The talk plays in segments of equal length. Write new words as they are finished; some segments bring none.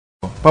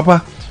Papa,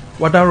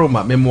 what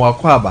aroma memoir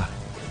quaba,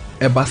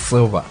 eba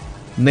silver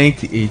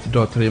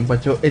 98.3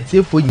 mpacho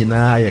etiefo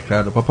nyina ya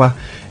krado papa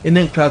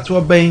ene nkrato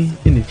oben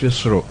ene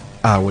fisoro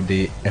a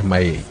wode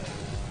emaye.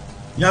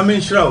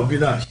 Nyame shira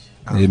obinash.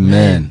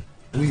 Amen.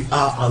 We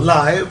are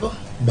alive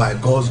by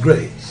God's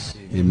grace.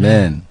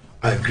 Amen.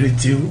 I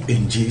greet you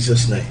in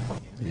Jesus' name.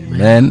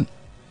 Amen.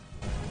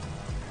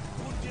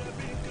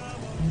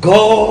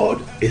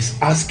 God is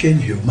asking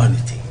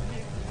humanity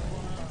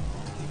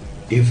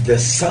if the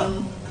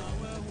sun,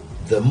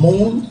 the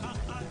moon,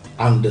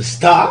 and the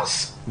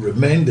stars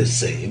remain the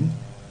same,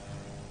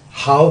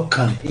 how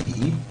can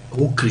He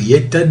who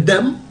created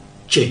them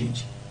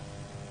change?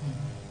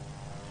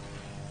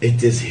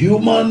 It is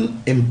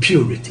human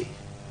impurity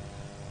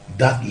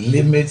that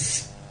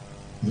limits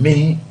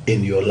me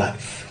in your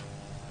life.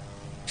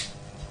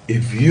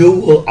 If you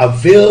will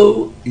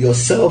avail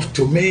yourself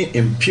to me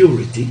in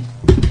purity,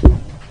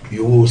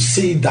 you will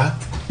see that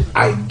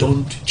I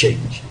don't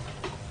change.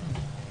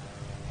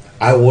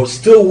 I will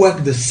still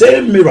work the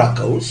same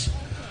miracles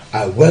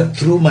I work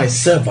through my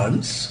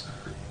servants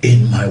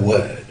in my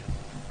word.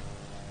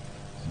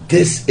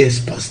 This is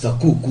Pastor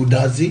Kuuku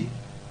Dadzie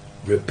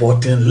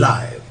reporting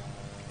live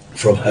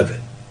from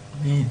heaven.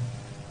 Amen.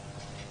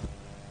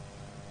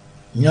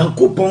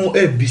 Nyankopon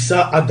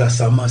ebisa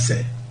adasama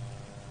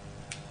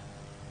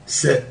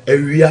se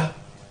ewia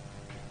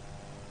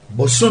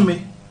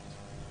bosome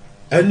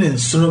ene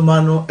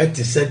nsoroma no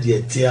etise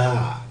de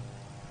tia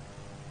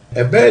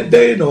ebe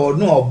dey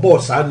no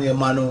boss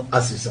anema no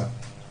asisa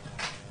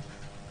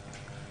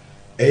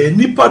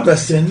nipa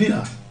dasani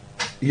a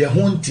ye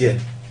ho ntie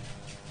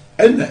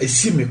ena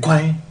esi me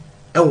kwan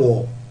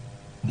ewo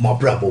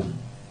mabrabom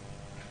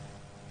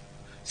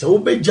se wo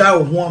begya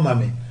wo ho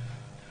amame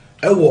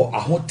ewo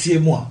ahotie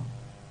mu a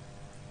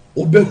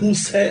obehu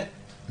se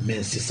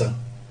mensisa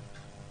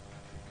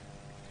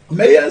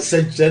meyen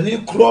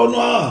sejani kro no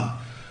a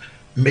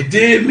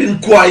mede min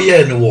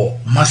kwaye ne wo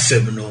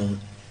masem no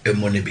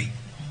emone bi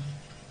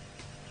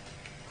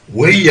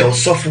we ye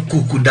osofu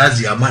Kuuku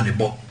Dadzie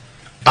amanebo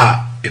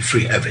a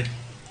free heaven.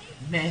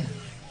 Amen.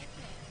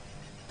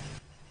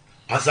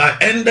 As I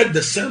ended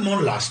the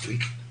sermon last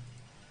week,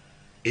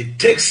 it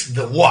takes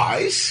the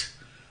wise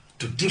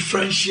to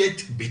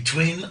differentiate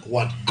between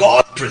what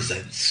God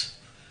presents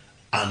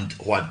and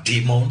what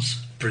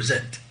demons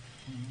present.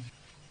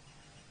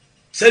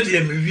 Said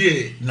ye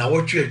me na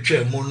wotwe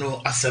twa mu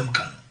no asem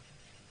kan.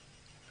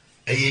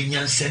 Eye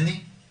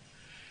nyansani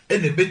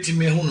ene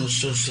betime hu no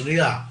sonsori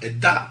a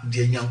eda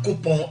de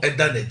Nyankopon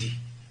eda nadi.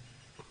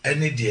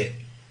 Ene de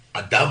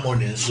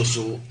Adamon and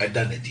so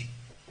edanedi.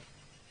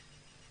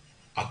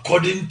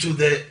 According to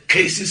the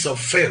cases of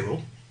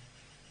Pharaoh,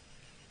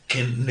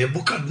 King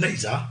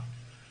Nebuchadnezzar,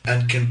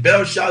 and King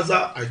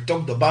Belshazzar I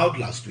talked about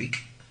last week,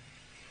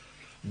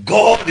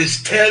 God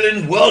is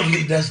telling world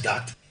leaders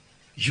that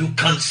you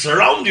can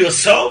surround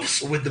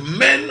yourselves with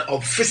men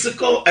of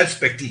physical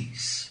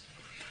expertise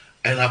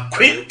and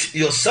acquaint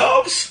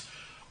yourselves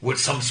with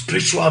some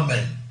spiritual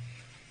men.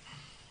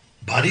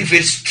 But if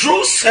a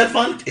true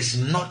servant is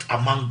not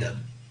among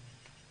them,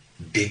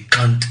 they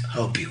can't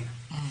help you.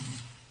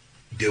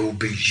 They will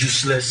be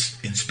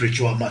useless in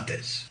spiritual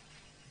matters.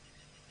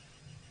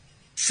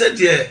 Said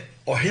ye,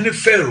 Ohene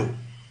Pharaoh,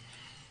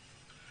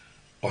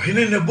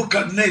 Ohene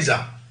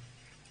Nebuchadnezzar,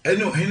 and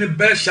Ohene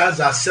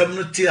Belshazzar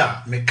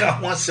semnotia, meka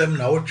ho asem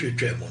na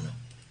wotwetwe mu no.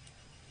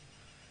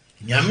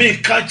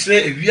 Nyame ka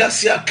kire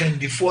ewiase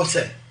akandifo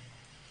se,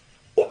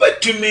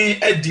 obetumi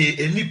edi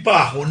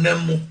enipa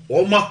honam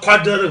wo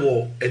makwadere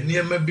wo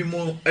eniema bi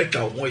mu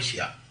atwa ho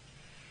ahia.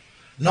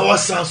 Na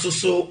wasan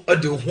so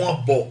ade ho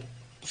abo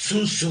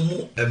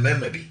sunsumu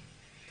emema bi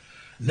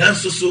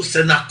nanso so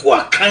se nako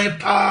akan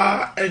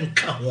pa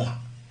enka ho a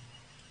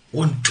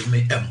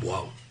wontumi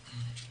emboa wo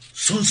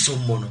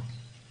sunsumu no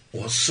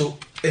wo so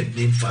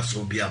enimfa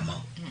so bi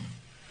ama.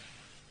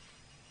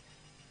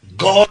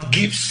 God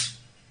gives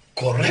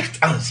correct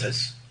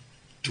answers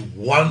to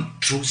one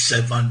true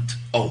servant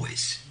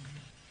always.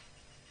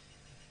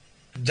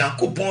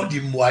 Jakobon di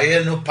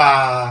mwaye no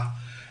pa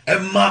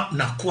emma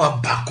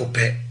nako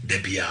abakope.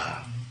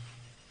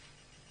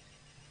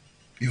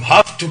 You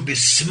have to be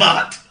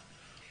smart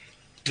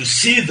to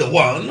see the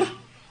one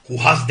who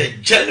has the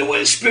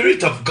genuine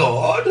Spirit of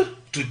God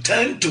to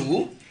turn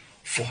to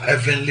for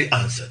heavenly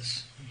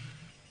answers.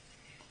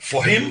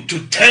 For him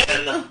to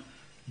turn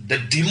the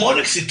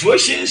demonic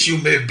situations you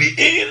may be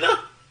in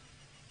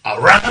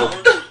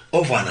around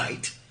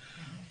overnight,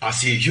 as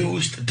he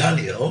used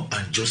Daniel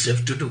and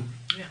Joseph to do.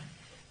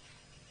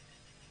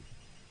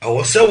 I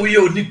was so we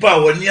nipa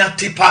wanya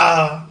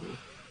tipa.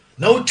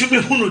 Na utumi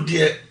hunu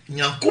de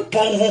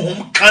Nyankopon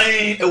honhom kan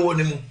ewo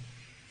ne mu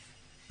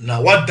na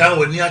wadan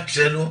wani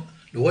akire no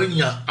na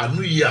wanya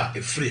anu yi a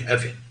free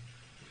heaven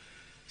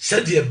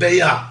said ye be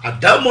ya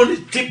adamo ne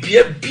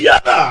tibia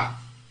biara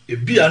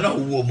ebia na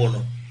wo mu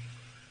no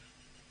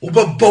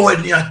wobɛbɔ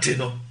wani ate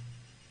no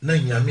na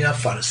nyame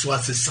afare so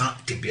asesa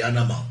tibia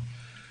na ma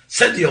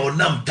said ye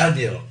onam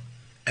Daniel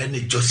and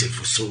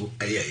Joseph so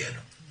eyeye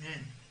no.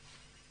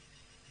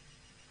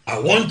 I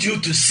want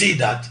you to see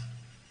that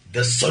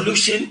the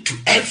solution to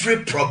every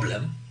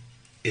problem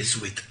is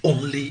with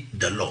only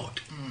the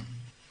Lord.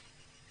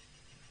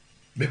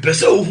 Me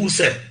pese who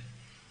said,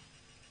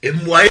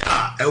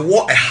 "Emwaya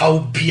ewo how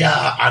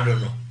bia I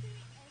don't know,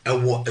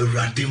 ewo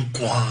eradim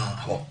kwa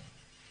ho."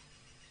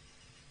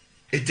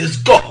 It is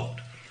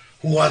God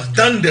who has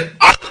done the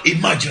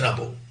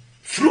unimaginable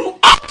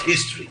throughout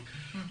history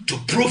to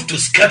prove to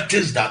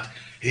skeptics that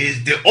He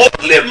is the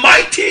only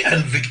mighty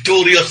and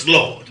victorious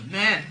Lord.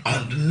 Amen.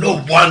 And no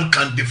one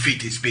can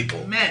defeat His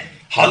people. Amen.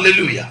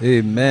 Hallelujah.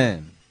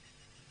 Amen.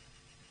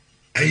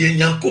 Eye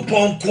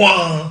Nyankopon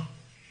kwa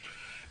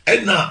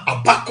ena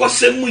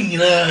abakose mu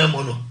nyina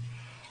mo no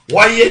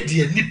waye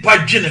de nipa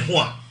dwene ho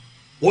a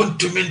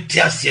wontumi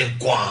ntiase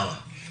kwa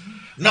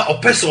na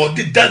opese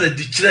odi dada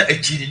di kire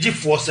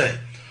akyinigifo se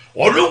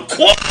ono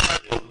kwa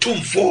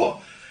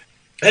tumfo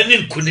eni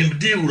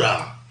nkunimdi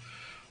wura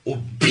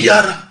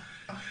obiara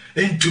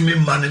entumi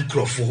man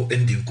nkrofo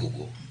endi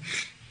nkogo.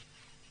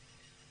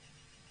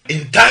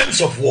 In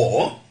times of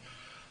war,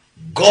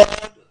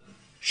 God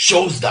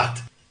shows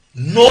that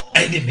no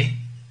enemy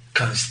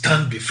can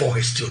stand before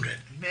His children.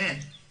 Amen.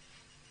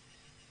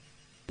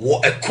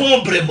 Wo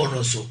ekombre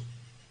monoso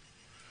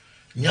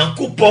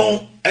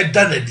Nyankopon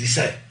edana di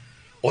say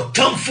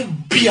otamfo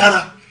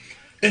biara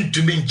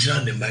entumi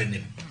ngyina ne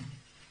manim.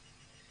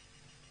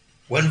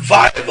 When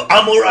 5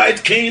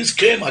 Amorite kings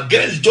came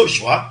against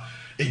Joshua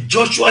in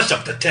Joshua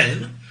chapter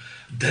 10,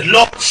 the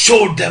Lord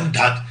showed them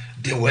that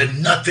they were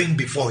nothing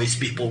before His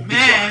people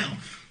Israel.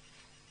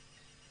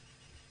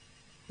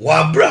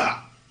 Wabra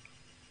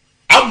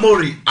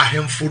Amori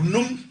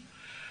ahemfunum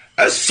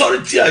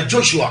esoriti a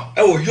Joshua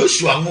ewo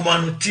Joshua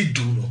ngoma no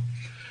tidu no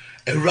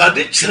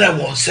Ewurade kire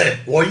won se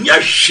wonya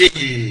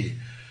hwe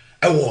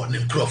ewo ne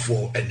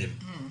nkrofo anim.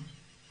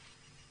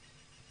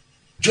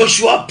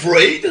 Joshua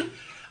prayed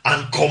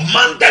and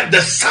commanded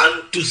the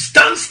sun to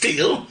stand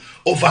still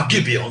over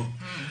Gibeon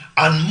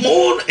and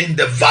moon in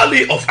the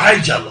valley of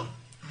Ajalon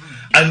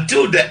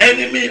until the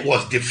enemy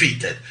was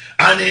defeated.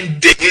 And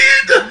indeed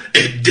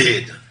it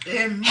did.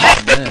 Amen.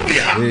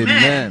 Hallelujah.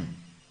 Amen.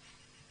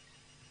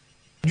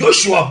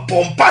 Joshua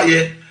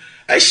bompaye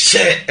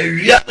ehye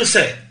ewia no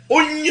se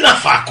onyina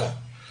faako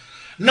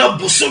na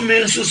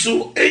bosome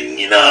nsusu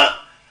enyina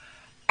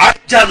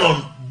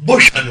Ajalon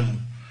bohwanum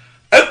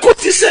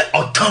ekoti se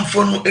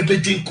otamfo no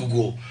ebedin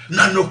kugo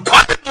na no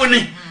kwade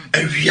ni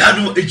ewia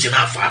no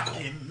ejina faako.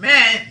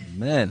 Amen.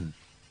 Amen.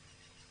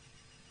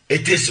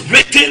 It is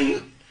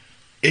written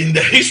in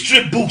the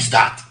history books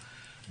that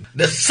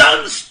the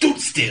sun stood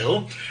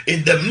still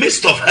in the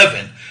midst of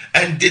heaven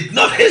and did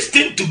not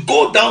hasten to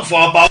go down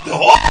for about the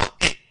whole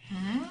day.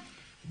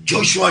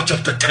 Joshua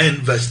chapter 10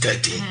 verse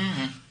 13.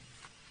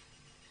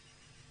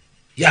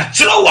 Ya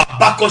chiro wa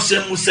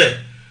bakose mu se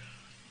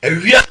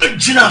ewia no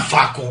gina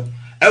faako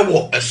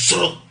ewo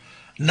esoro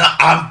na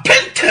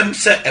ampentem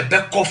se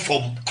ebekọ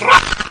from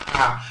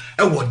kra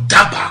ewo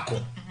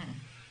dabako.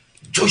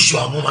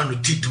 Joshua momano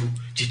titu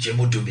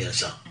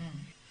chichemodumiasa.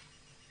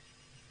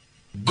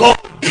 God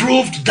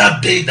proved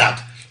that day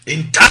that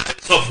in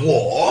times of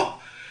war,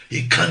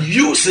 He can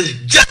use His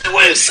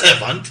genuine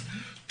servant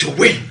to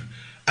win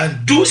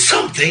and do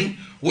something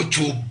which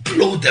will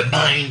blow the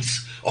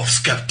minds of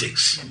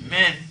skeptics.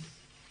 Amen.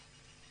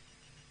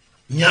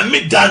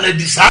 Nyame dana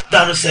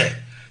disadano se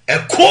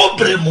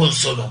ekobre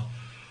monsono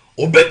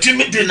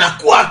obetumi de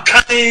nakwa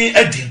kan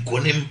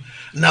edinkonim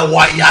na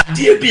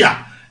wayade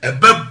bia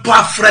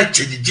ebeba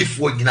freche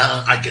digifo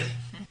nyina agere.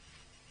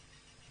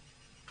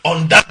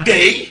 On that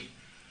day,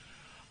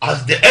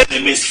 as the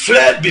enemies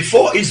fled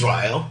before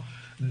Israel,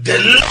 the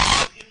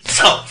Lord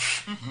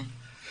Himself,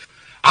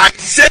 I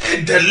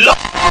say the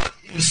Lord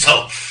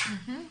Himself,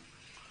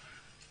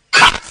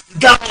 cast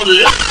down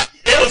large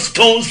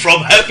hailstones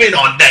from heaven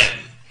on them.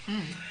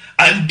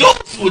 And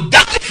those who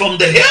died from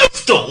the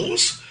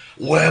hailstones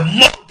were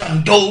more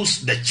than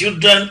those the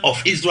children of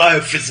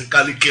Israel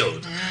physically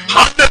killed.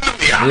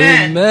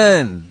 Hallelujah.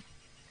 Amen.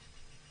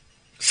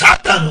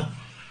 Satan,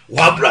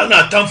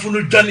 wabrana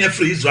tamfunu dwane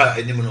free Israel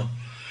animno.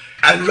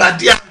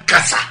 Radia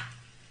Kaasa.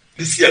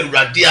 This year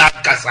Radia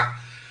Kaasa.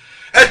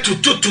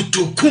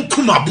 Etutututu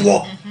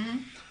kunkumabo.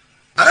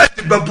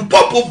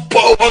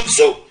 Babu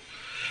so.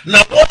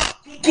 Na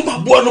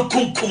kunkumabo no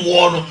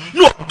kunkumo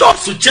no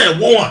dosu chen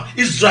won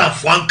Israel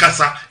for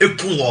Kaasa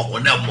ekunwo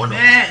honamono.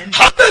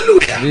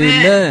 Hallelujah.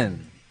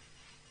 Amen.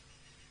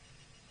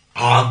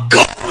 Our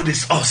God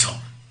is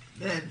awesome.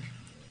 Amen.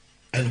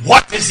 And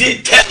what is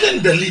He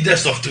telling the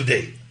leaders of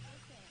today?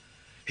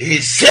 He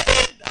is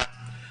saying that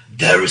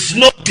there is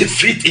no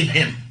defeat in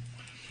Him.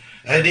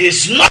 And He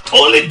is not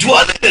only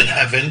dwelling in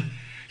heaven,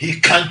 He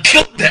can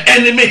kill the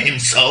enemy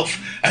Himself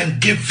and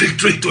give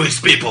victory to His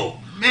people.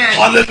 Amen.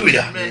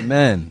 Hallelujah.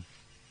 Amen.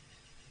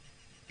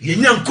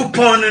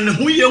 Yenyankopon ne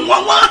hu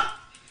yenwawa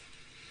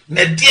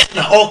na die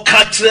na all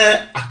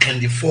katre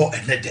akandifo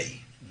enedai.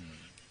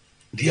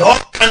 The all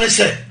can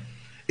say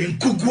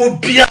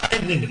nkuguo bia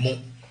enenimo.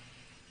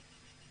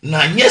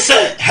 Na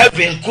nyese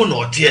heaven ko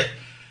no tie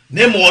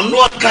na mo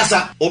no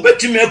akasa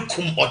obetumi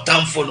akum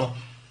otamfo no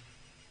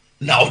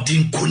na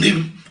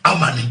odinkonim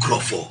Amani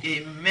Grofo.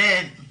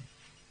 Amen.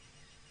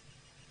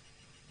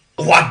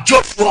 What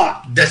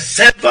Joshua, the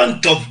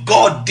servant of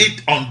God,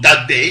 did on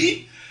that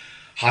day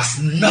has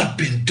not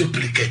been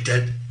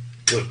duplicated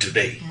till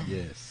today.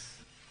 Yes.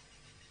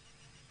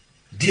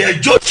 Dear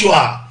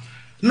Joshua,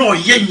 no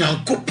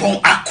yenyan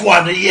kupon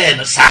akwa ne ye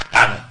no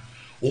saka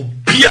no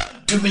obia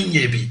tumi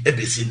nyebi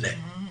ebesine.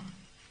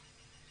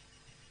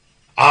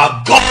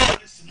 Our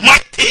God is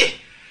mighty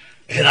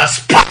and has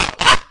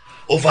power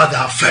over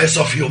the affairs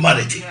of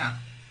humanity. Yeah.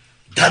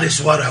 That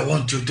is what I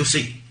want you to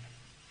see.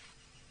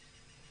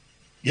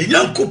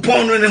 Yenyan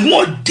kupon no ne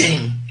ho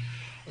den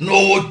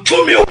no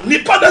tumi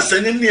nipa da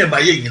sene ne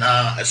ba ye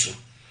nyina eso.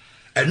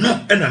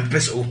 Eno ena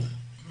mpese o.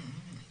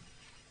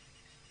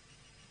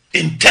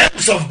 In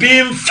terms of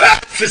being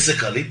fed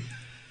physically,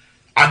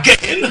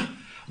 again,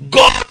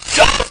 God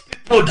shows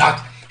people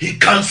that He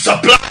can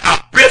supply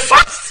our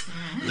breakfast,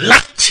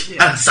 lunch,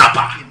 and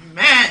supper.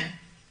 Amen.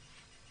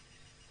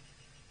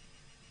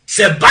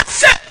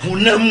 Sebase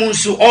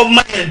hunamusu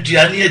oma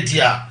enduane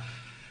adia.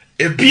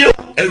 Ebio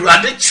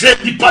Ewurade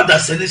kire nipa da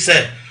sene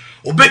se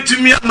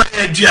obetumi ama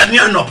enduane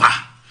anopa.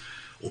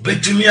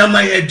 Obetumi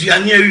ama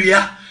enduane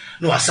awia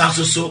na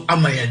wasanso so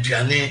ama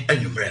enduane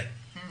anwumre.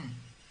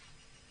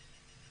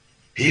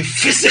 He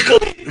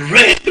physically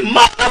rained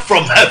manna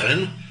from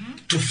heaven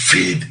to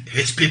feed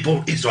his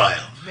people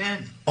Israel.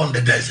 Amen. On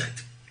the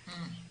desert.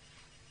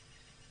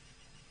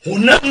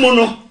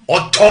 Hunamuno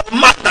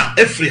otomana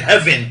every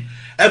heaven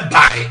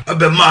ebai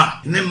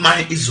ebema ne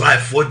man Israel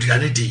for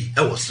duanidi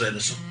e was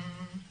so.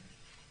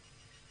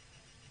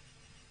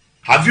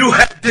 Have you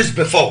heard this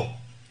before?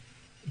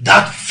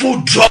 That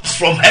food drops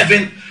from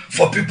heaven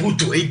for people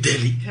to eat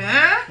daily.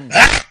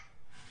 Huh?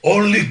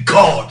 Only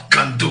God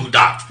can do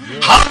that.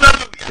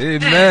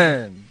 Hallelujah.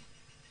 Amen.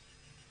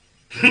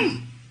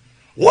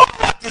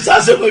 What is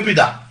that maybe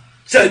that?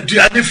 Say do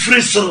you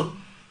free so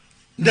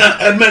na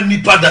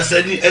emani pada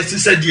say ni esi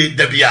say die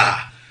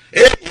debia.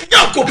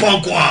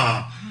 Yakopon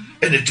kwa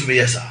ene to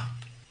me sir.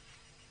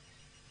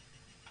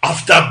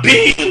 After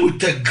being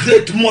with a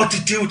great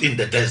multitude in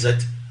the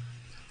desert,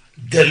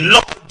 the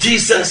Lord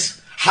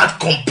Jesus had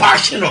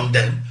compassion on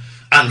them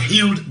and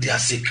healed their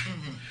sick.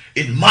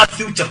 In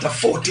Matthew chapter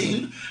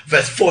 14,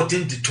 verse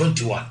 14 to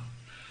 21.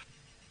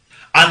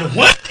 And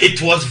when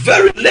it was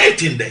very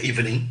late in the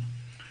evening,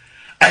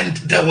 and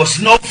there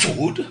was no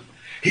food,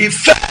 he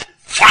fed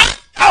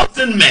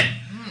 5,000 men,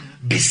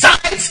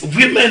 besides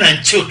women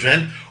and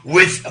children,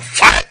 with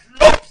 5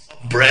 loaves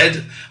of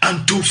bread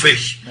and 2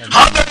 fish.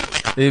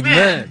 Hallelujah.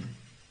 Amen.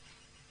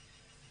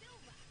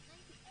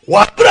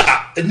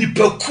 Wabra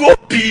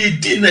nipakuo bi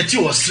di na ti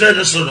osre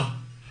ne so no.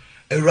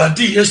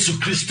 Ewurade Yesu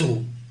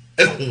Kristo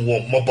ehun wo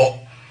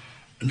mobo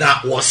na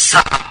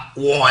wosa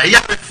wo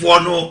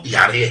ayarefo no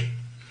yare.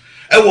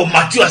 Ewo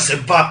Matthew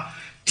asempa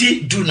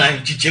ti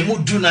dunai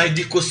chichemu dunai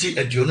di kosi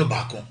aduonu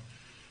baako.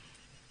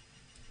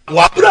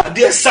 Wabra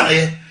de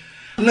saye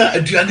na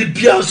aduane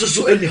bia nso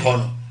so eni ho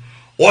no.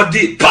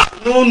 Odi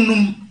panu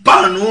num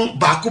panu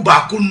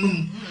baako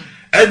num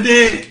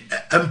ene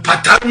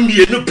empatar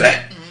mienu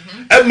pe.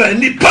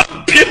 Emani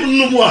pim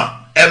num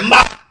a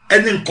ema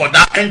ene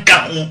nkoda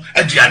enka ho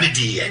aduane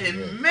di ye.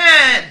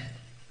 Amen.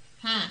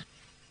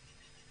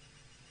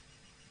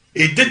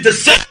 He did the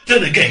same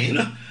thing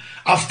again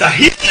after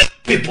healing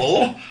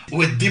people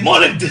with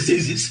demonic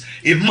diseases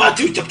in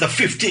Matthew chapter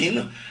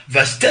 15,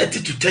 verse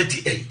 30 to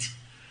 38.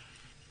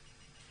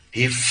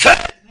 He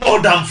fed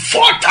more than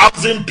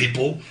 4,000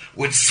 people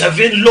with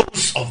 7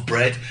 loaves of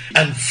bread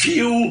and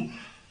few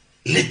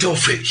little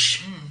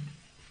fish.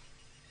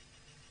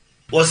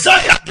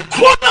 Wasaya the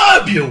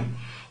corona bio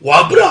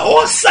wabra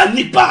osa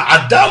nipa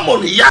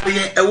adamon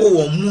yare ewo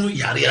womu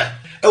yare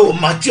ewo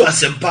Matthew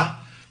asempa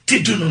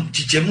tidunu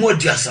chichemu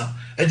aduasa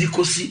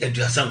edikosi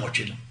aduasa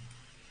nwotwe no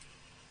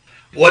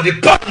wodi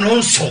pa no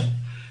nso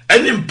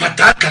eni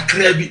mpata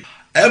kakra bi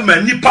ema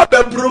nipa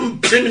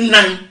bebrum pim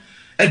nan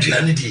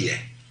aduane die.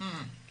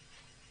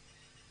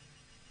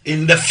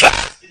 In the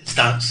first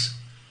instance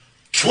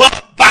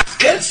 12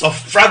 baskets of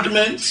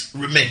fragments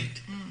remained,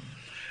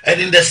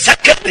 and in the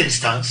second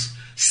instance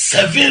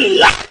 7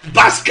 large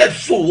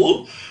baskets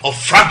full of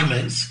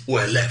fragments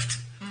were left.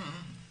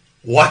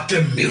 What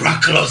a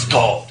miraculous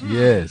God.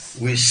 Yes.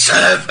 We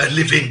serve a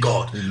living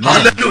God. Amen.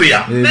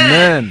 Hallelujah.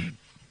 Amen.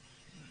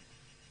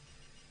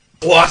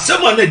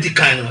 Wasema ne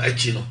dikano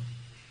achino.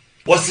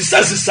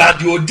 Wasisa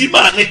di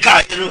odima ne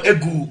kai no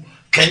egu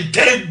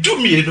kente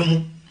dumienu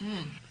mu.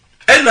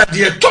 Ena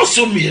de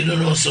toso mienu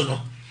no so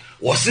no.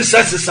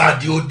 Wasisa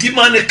di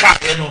odima ne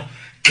kai no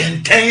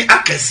kente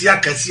akasia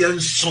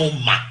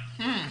nsoma.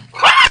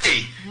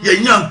 Hey! Ye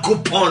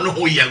nyankopon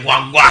no ye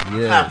gwangwa.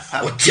 Yes.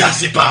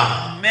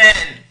 Otiasipa.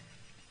 Amen.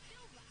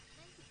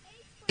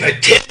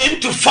 Pertaining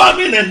to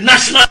famine and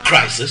national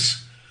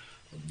crisis,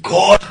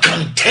 God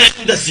can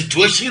turn the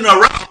situation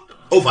around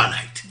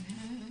overnight.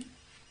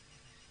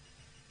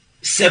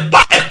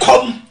 Seba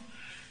ekom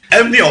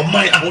emni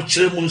omai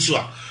ahochire mu nso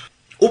a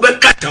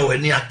obekata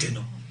wani ate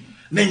no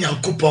na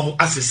nyankopon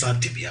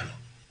asesante bia no.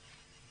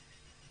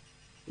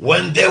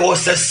 When there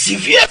was a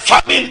severe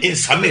famine in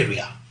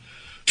Samaria,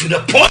 to the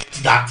point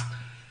that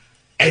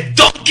a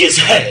donkey's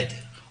head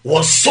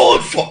was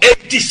sold for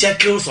 80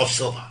 shekels of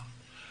silver,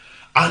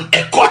 and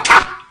a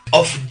quarter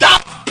of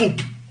dove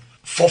poop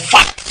for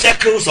 5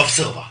 shekels of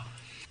silver.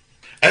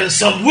 And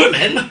some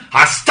women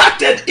have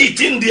started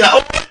eating their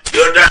own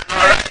children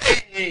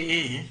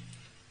already.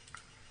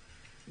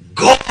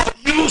 God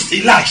used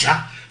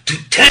Elisha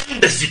to turn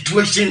the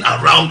situation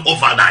around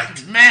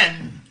overnight.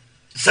 Amen.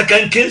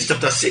 2 Kings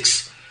chapter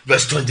 6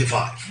 verse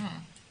 25.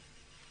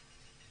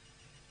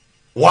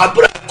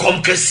 Wabra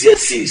kom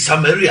kesiesi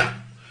Samaria.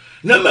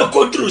 Na me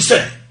kodru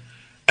se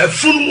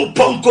efunu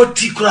ponko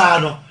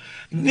tikra no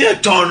ne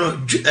tono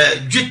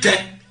dwete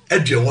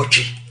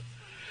aduwotwe.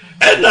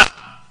 Ena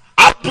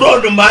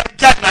abro no ma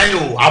janan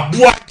o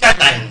aboa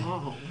janan.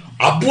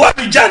 Aboa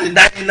bi janan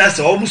na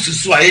se o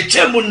mususu a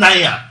echemu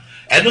nan a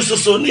eno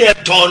soso ne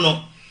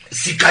etono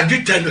sika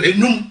dwete no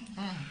enum.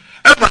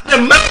 Ema ne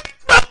ma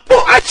po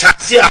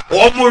achase a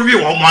o mo wi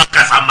o mo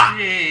akasama.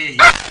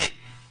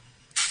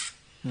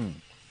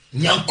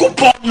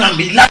 Nyankopon na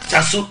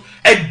milacha so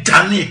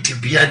edane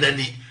tibia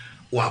nani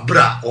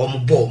wabra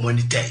ombo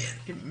monitaye.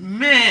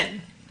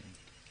 Amen.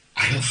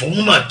 Ahemfo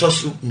homa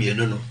toso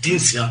mienu no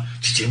tinsia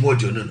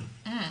chichemodio no.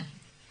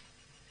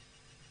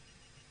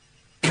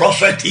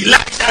 Prophet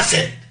Elisha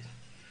said,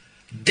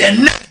 the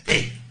next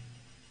day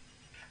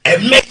a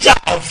measure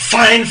of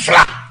fine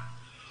flour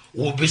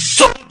will be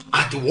sold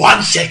at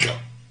 1 shekel,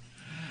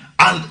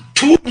 and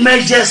 2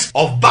 measures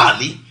of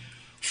barley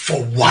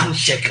for 1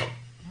 shekel.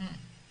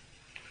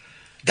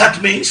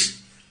 That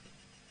means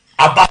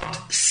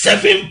about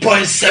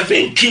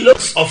 7.7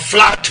 kilos of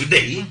flour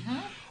today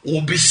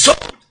will be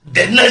sold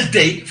the next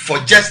day for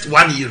just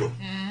 €1.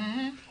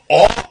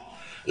 Or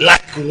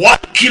like 1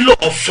 kilo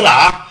of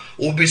flour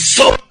will be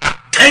sold at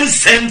 10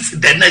 cents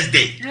the next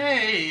day.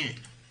 Hey.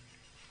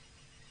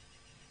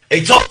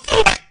 It's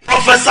also like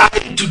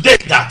prophesying today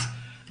that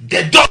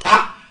the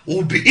dollar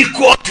will be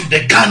equal to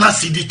the Ghana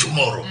cedi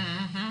tomorrow.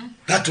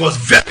 That was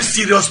very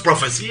serious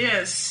prophecy.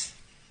 Yes.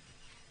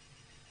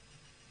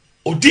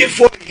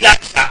 Odifo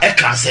Elisha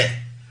Kaase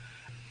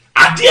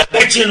ade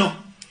bechi no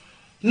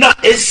na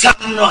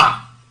esam no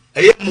a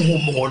eye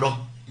muhumu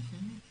no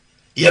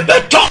ye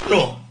beton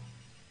no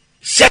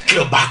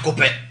shekel baako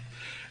pe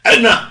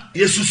ena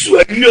yesusu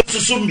awie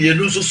susu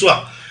mienu susu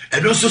a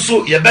eno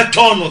susu ye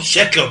beton no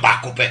shekel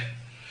baako pe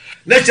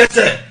na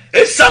chese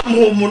esam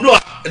muhumu no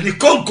a ni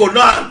konko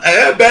no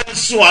a ben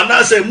so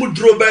ana se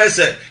mudro be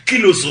se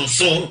kilo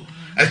sonson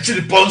a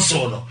chiri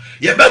ponso no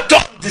ye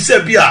beton ti se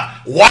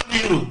bia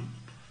 €1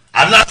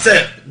 and that's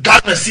a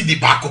Ghana cedi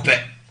baako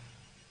pe.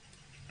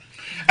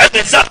 And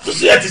then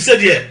so yet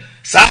said here,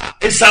 sa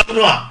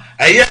esamnoa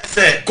yes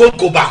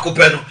konko baako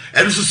pe no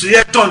and so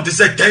yet ton to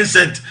say 10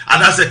 cents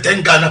and that's a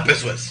 10 Ghana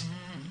pesos.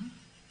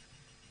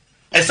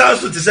 And so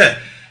to say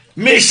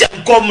me shall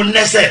come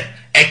nese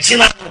a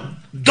China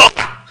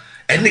dollar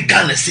and the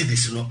Ghana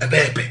cedis no a be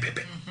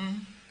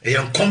a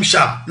young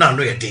comsha now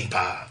no thing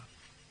pa.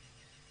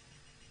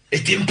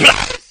 It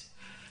implies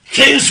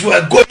things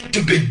were going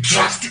to be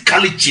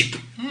drastically cheap.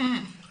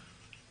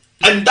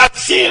 And that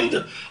seemed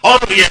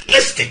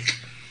unrealistic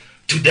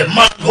to the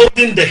man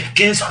holding the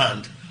king's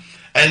hand.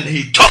 And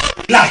he told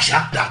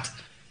Elisha that,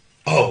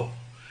 oh,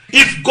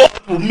 if God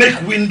will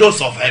make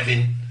windows of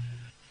heaven,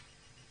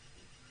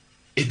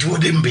 it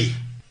wouldn't be.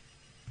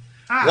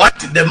 What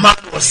the man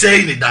was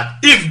saying is that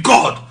if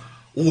God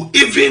will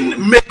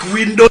even make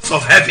windows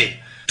of heaven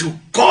to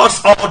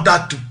cause all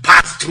that to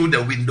pass through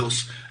the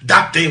windows,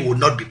 that thing would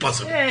not be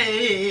possible.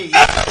 Hey.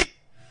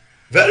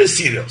 Very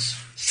serious.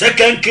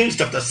 2 Kings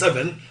chapter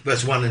 7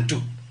 verse 1 and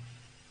 2.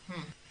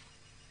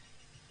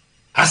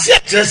 I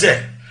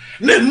said,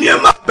 ne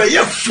niema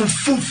beye fu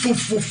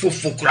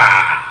kra.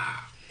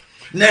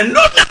 Ne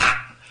nona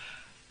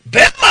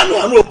be manu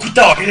anu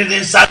okuta ohene ne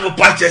nsa no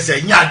pache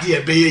se nyade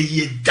e beye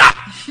ye da.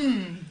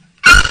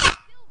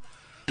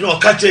 No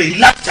kache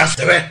Elisha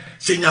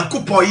se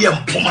Nyankopon ye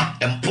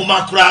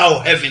mpoma kra o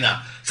heaven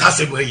a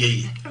sase bo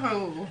ye.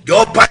 Oh.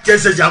 Your pache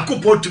se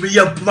Nyankopon to be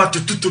ye mpoma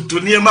tututu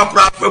niema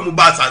kra fa mu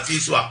ba sase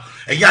so a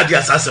enyade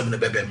asasem ne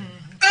bebem.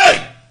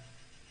 Hey!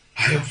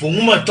 I am for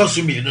woman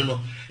tosu mi no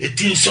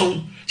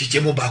etinson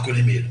chichemo ba ko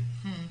ne mi.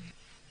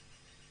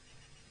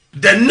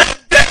 The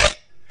next day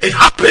it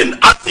happened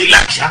as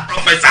Elisha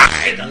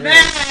prophesied.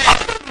 Amen.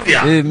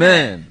 Hallelujah.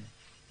 Amen.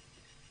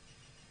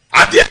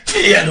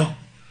 Adiye no.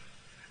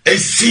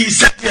 Esi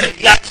said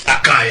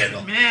Elisha kaya no.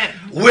 Amen.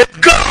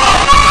 With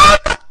God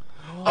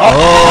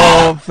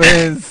All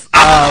things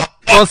are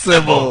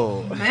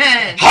possible.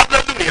 Amen.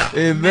 hallelujah.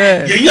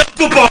 Amen. Ye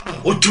yakubon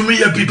otumi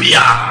ye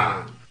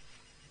bibia.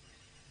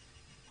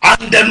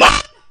 And the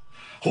man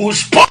who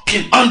spoke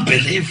in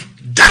unbelief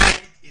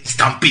died in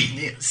stampede.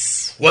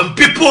 Yes. When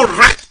people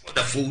rushed for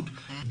the food,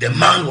 the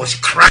man was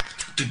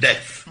crushed to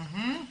death.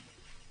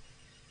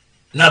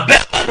 Na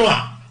bema no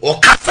a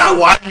okasa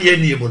wa nie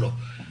nie mu no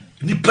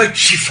nipa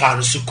twifa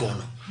no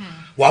sukono.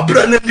 Wa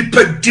bra na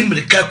nipa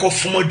dimrika ko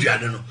fom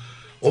aduane no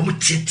omu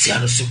titia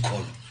no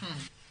sukono.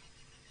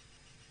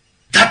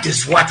 That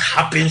is what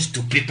happens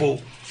to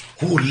people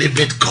who live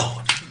with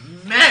God.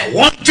 I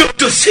want you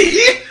to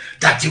see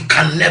that you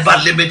can never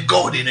limit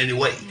God in any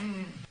way.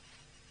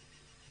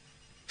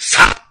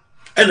 Sa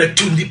and a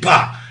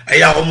tundipa, a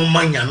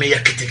yamanya me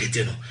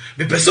yakitikitino.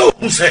 Me peso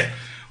who say,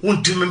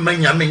 Untumi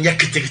manya me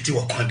yakitikiti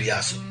wa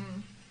kwandiaso.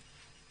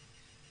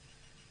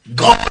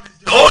 God is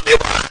the only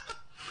one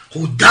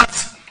who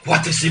does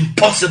what is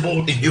impossible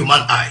in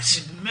human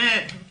eyes.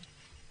 Amen.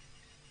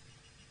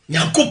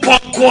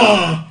 Nyankopon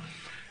kwa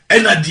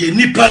ena die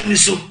nipa ni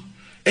so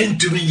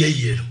entumi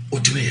ye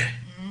otumi ye.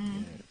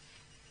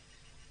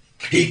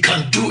 He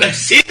can do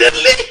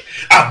exceedingly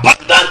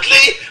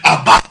abundantly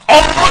above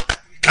all that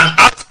we can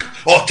ask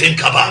or think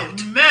about.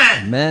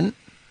 Amen. Amen.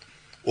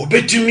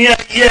 Obetumi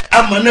ye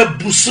amana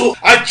buso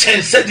a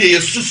chense de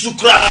yesusu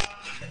kra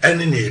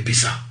ene na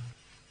ebisa.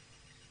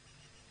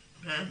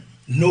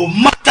 No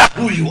matter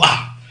who you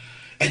are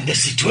and the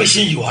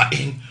situation you are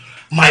in,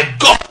 my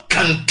God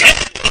can turn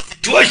your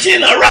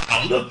situation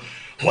around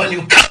when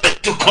you come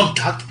into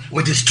contact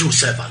with his true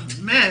servant.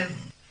 Amen.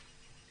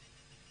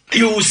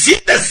 You will see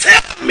the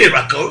same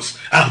miracles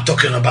I'm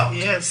talking about.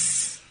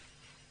 Yes.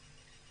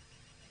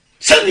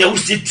 Send you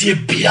see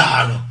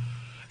tibiano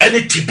and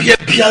it tibia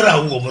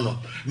biara woman.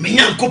 Me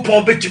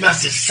yankopon betumi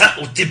asesa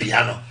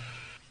otibiano.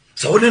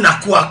 So only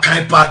na kwa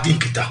kan pa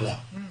dinkita ho.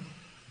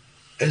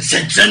 And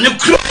send you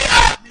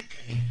cry.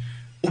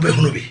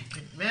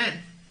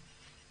 Amen.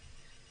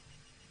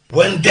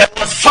 When there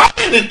was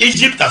famine in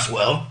Egypt as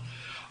well,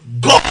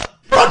 God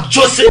brought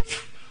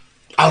Joseph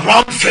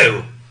around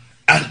Pharaoh,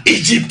 and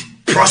Egypt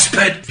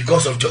prospered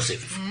because of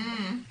Joseph.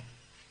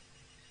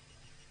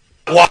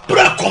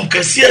 Wabra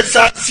konkesie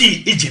sa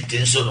si Egypt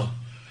nso no.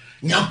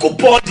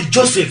 Nyankopon di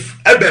Joseph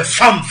ebe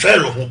fam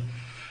Pharaoh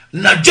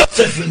na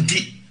Joseph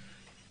ndi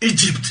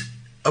Egypt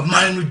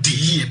amanu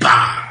di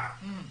ba.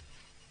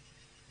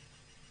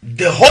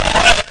 The whole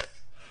earth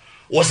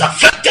was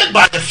affected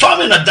by the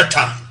famine at that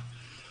time.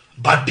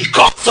 But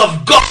because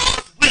of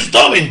God's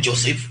wisdom in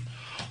Joseph,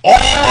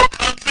 all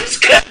countries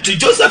came to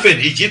Joseph in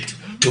Egypt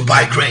to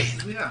buy grain.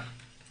 Yeah.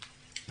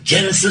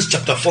 Genesis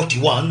chapter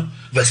 41,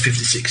 verse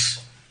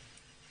 56.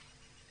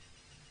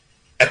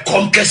 A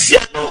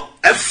concesiano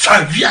a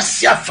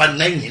faviasia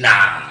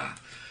fanenina.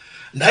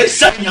 Na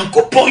isa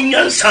nyankopon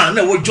yansa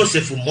na wo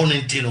Joseph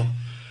monentino.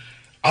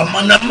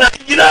 Amana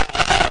mayira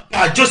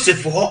pa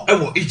Joseph ho e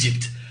wo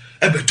Egypt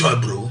e beto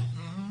abro.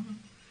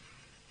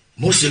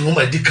 Mose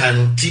ngoma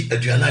dikano ti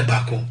aduana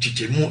bako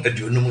chichemu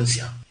aduonum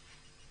nsia.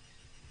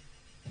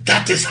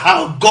 That is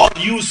how God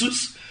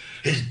uses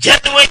his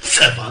genuine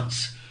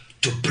servants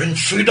to bring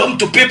freedom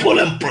to people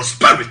and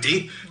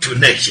prosperity to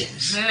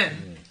nations.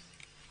 Amen.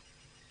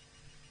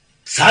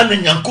 Sana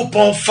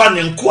nyankopon fa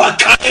ne nko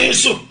aka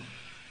so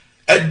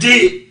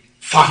edi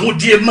fa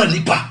hodie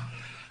manipa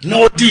na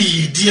odi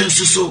yidie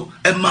nsuso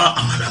ema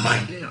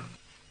amanaman. Yeah.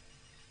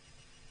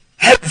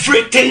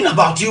 Everything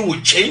about you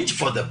will change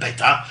for the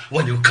better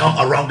when you come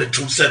around the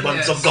true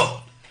servants of God.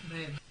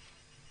 Amen.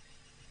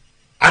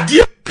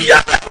 Adie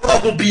biara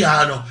roho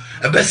biara no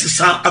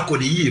ebesisa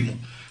akode yimu.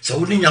 So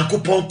woni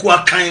nyankopon ko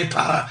akan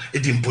pa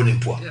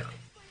edimponimpo. Yeah.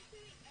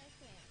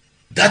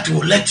 That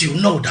will let you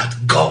know that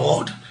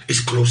God is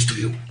close to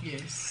you.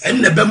 Yes. And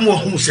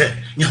nebemu hu se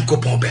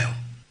nyankopon bel.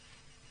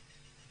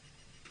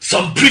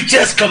 Some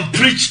preachers can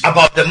preach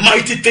about the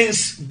mighty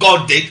things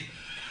God did,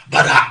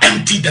 but are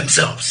empty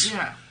themselves.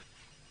 Yeah.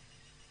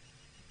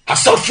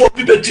 Asafo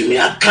bi betumi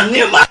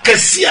akane ma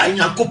kase a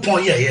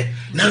nyankopon yeye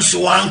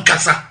nanso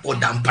wankasa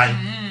odampan.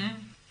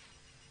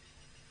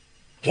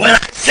 When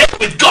I say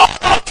with God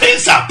all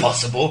things are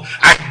possible,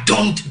 I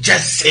don't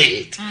just say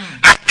it.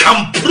 I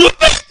can prove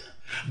it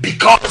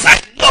because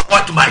I know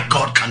what my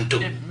God can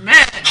do.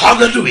 Amen.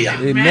 Hallelujah.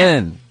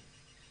 Amen.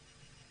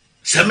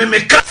 Se me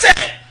kase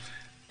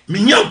me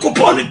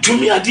nyankopon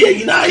tumi ade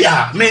yina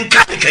ya me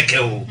nka keke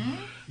o.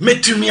 Me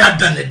tumi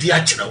adane de a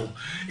kire o.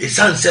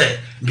 Esan say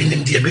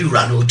minim de me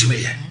wura no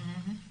tumi ye.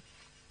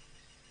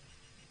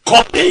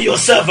 Calling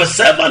yourself a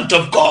servant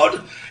of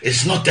God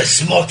is not a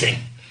small thing.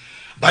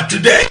 But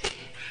today,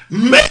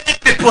 many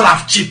people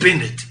have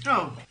cheapened it.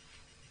 Oh.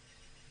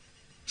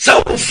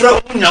 So,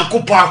 from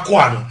Nyankopo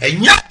Akwano,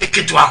 and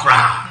Yakitu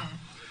Akra.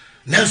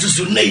 Nancy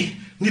Sunay,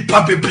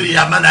 Nipa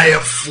Biblia Manaya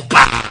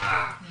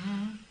Fupa.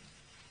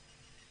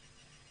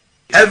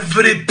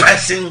 Every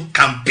person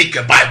can pick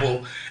a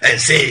Bible and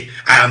say,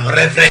 I am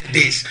Reverend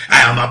this,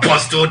 I am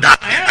Apostle that,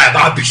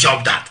 I am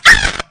Bishop that.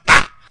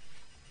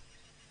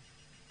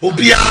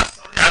 Obia,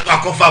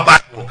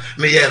 I Bible,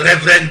 may a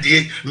Reverend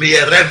this, may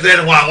a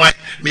Reverend one,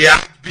 may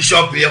a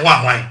Bishop be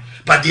one,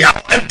 but they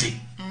are empty.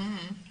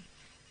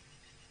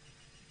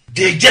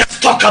 They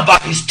just talk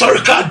about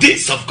historical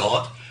deeds of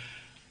God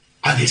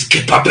and his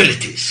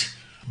capabilities,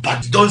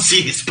 but don't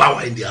see his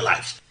power in their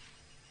lives.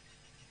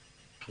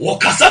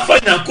 Wakasafa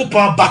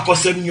nyankopa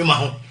bakosem nyuma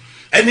ho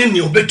ene ne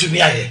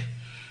obetumi aye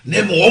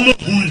na mo omo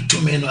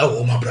huntumi no e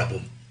wo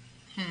mabrabom.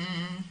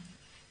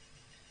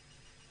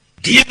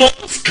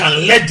 Demons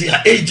can let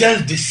their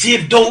agents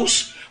deceive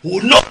those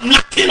who know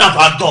nothing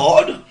about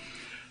God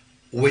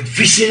with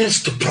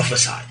visions to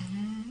prophesy.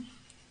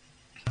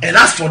 And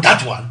as for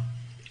that one,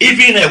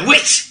 Even a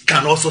witch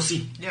can also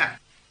see. Yeah.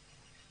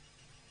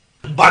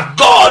 But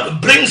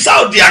God brings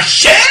out their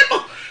shame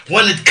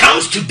when it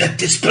comes to the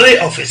display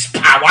of his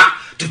power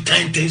to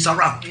turn things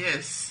around.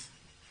 Yes.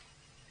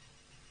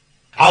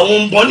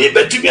 Awumboni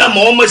betumi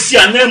ama omasi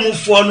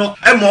anemufo no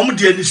emom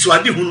de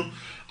anisuade hunu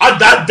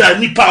adada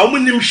nipa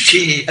omunim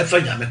hwe efa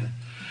nyame ho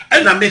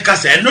ena meka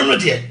se eno no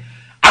de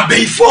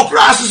abeifo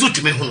kura asusu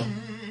tumi hunu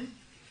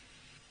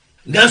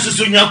nanso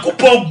so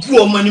Nyankopon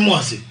gu omanimu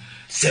ase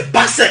se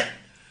ba se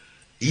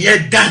ye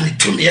dan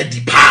tumi e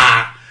di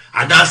pa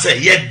ada se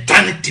ye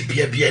dan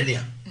tibia bia ne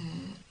a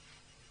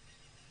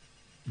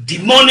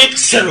demonic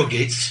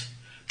surrogates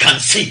can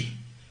see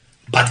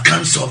but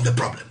can't solve the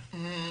problem.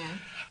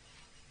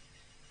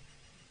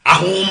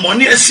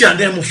 Ahomoni esi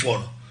ademufo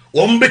no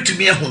wo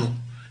mbetumi ehunu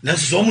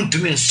nanso so wo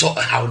ntumi nso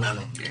how na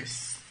no.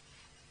 Yes.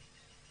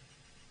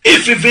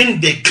 If even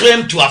they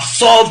claim to have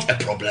solved a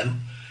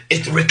problem,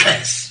 it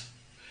recurs,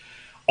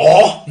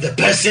 or the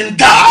person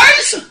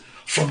dies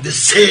from the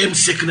same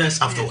sickness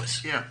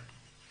afterwards. Yeah.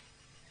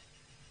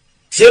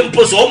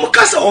 Simple so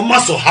omukasa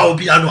omaso how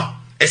bi ano a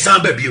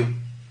esan ba bio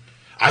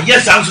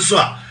ayes anso so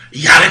a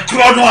yare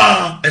kro no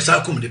a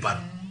esan kum dipa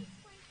no.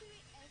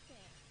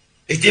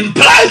 It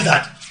implies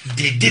that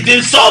they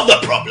didn't solve the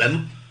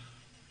problem,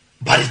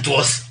 but it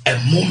was a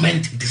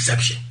moment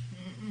deception.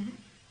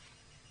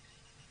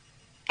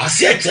 I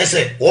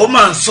say, oh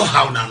man, so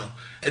how now?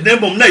 And then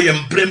mom na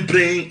yem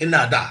praying in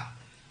that.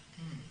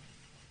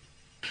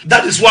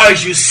 That is why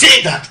you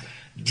see that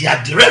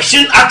their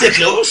direction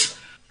articles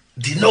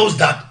denotes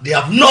that they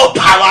have no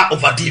power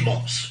over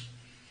demons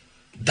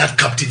that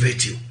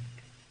captivate you.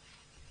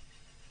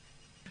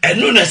 And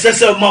no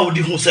necessary ma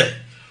wodi hu say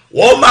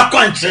wo ma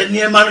kwantre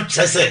niema no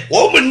kyese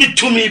wo mo ni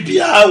tumi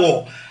bia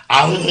wo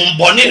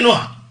ahohombone no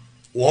a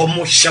wo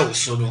mo hyew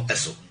so no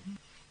eso.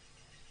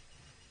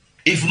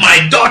 If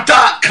my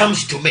daughter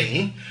comes to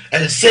me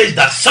and says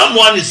that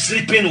someone is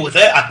sleeping with her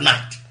at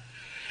night,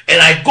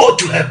 and I go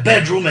to her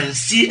bedroom and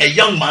see a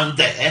young man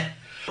there,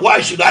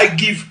 why should I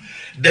give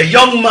the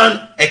young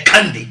man a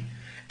candy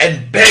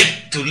and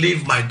beg to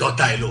leave my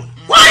daughter alone?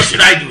 Why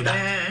should I do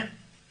that?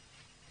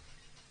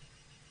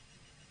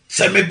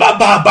 Say me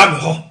baba me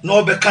ho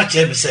no be catch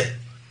me say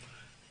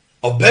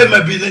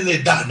obema bi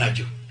ne da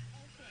najo.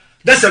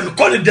 That's me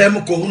call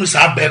them ko hunu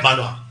sa bema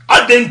no.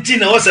 Adenti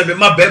na wo say me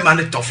ma bema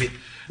ne tofi.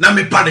 Na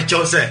me pa de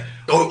cho say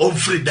o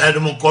free da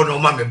mo ko no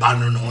ma me ba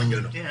no no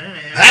onyo no.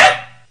 Eh?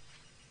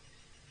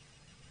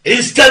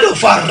 Instead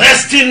of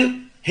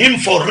arresting him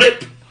for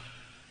rape,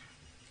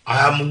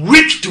 I am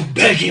weak to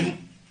beg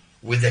him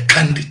with a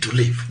candy to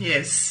leave.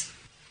 Yes.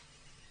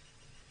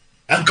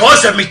 And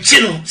cause me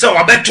chino say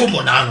wa beto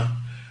mo na no.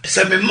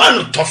 Say me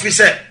manu tofi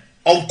say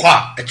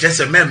onkwa e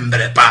kese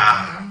membre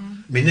pa.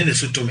 Me ne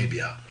so to me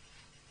bia.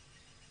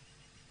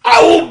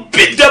 I will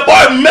beat the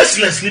boy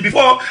mercilessly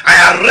before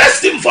I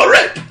arrest him for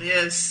rape.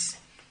 Yes.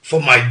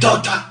 For my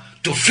daughter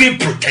to feel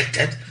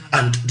protected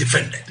and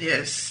defended.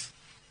 Yes.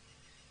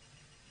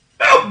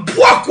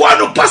 Buakwa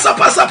no pasa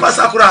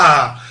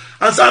kura.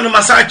 Ansa no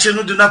masache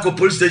no do na ko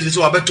police station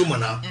so abeto mo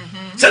na.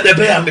 Say the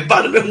bear me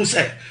ba no be hu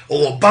say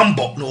o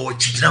bambo no o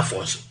chigina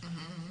for so.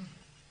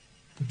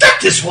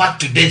 That is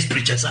what today's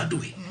preachers are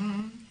doing.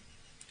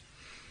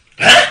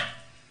 Eh?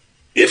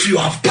 If you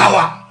have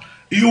power,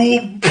 you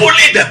will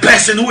bully the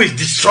person who is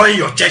destroying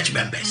your church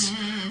members.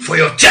 For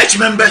your church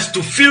members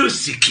to feel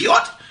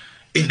secured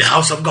in the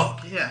house of God.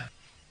 Yeah.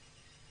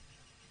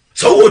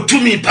 So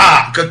to me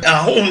pa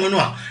home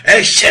no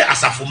e share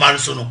asafoman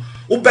so no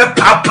wo be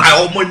papa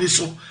o mani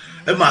so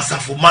e ma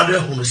asafoman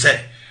ehunu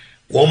say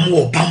wo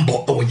mo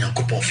bambo e wo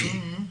Nyankopon fie.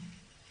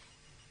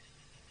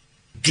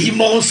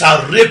 Demons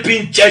are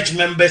raping church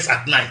members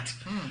at night.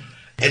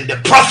 And the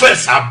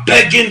prophets are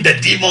begging the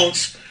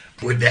demons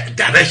with the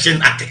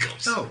direction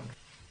articles. Oh.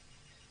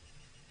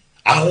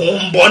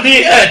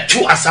 Ahomboni to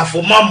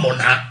asafoman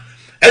mona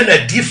and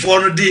the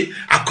D4 no di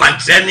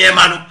akwantre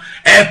niema no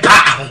e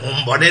pa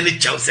ahomboni ni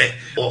chew say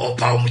o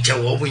pa o chew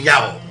o munya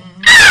o.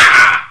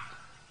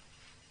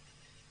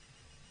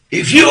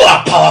 If you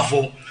are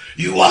powerful,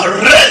 you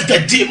arrest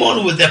the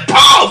demon with the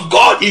power of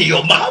God in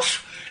your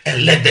mouth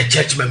and let the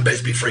church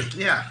members be free.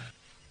 Yeah.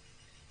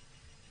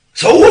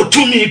 So what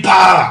to me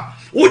pa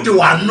what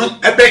do I know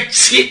ebe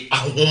chi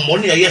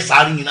ahomboni e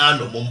yesari nyina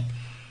no mom.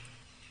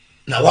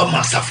 Na wa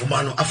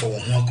masafuma no afa wo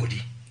ho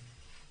akodi.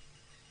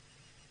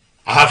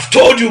 I have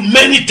told you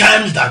many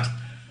times that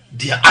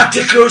the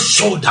articles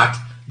show that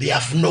they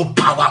have no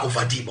power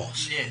over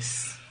demons.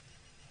 Yes.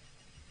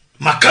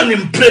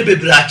 Makanim pray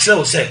bebre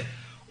akire say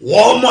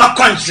wo mo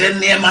akwankyere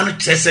niema no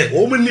kire say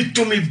wo mo ni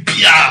tumi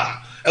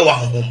bia e wa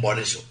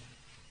hohombone so.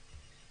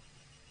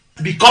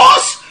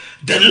 Because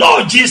the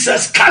Lord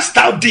Jesus cast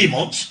out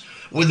demons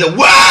with the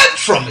word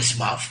from his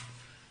mouth,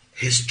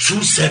 his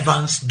true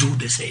servants do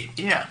the same.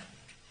 Yeah.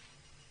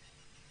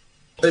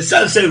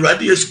 Esan say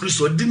radius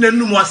Christo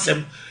dinanum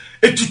asem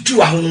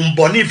etutu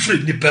ahombone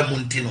free nipa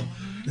muntino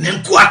ne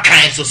nko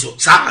akan so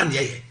sa na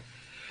ye.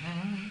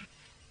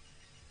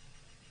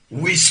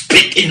 We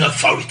speak in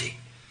authority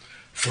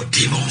for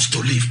demons to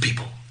leave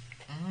people.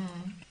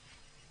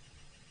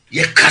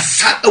 ye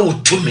kasa ewo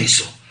tumi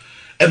so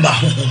ema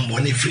honhom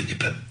boni free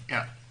nipem.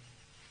 Yeah.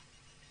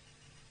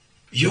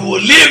 You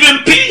will live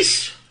in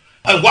peace,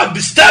 and what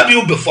disturbed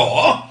you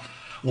before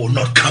will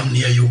not come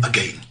near you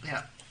again.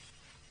 Yeah.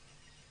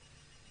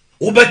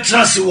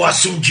 Ubetrasi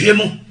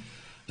wasumjemu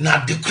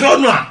na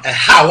dekro no a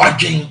ha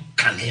wadwen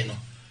kane no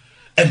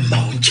emma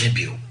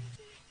unjebio.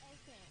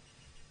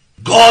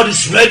 God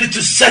is ready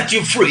to set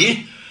you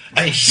free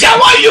and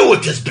shower you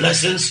with his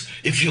blessings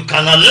if you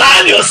can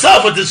align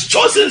yourself with his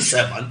chosen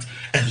servant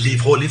and live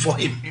holy for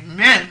him.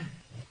 Amen.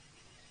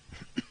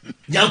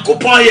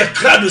 Nyankopon ye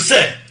krado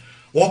se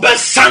wo be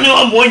sane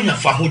amonya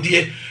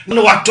fahodie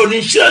na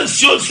watoni nhira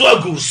nsuo so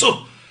agu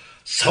so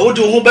sawode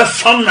ho be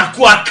fam na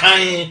ko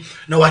akan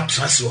na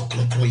watrase wo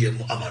kronkron ye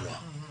mu amano.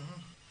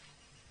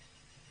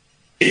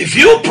 If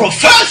you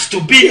profess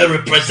to be a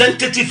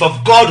representative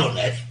of God on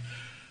earth,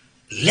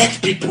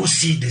 let people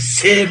see the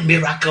same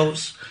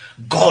miracles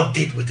God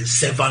did with his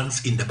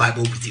servants in the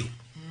Bible with you.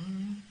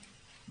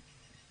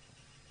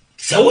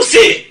 So we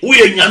say we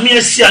nyame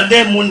asia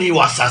dem ni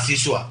wasase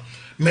so a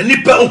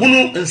manipa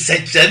hunu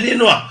nsekchani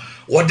no a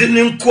wode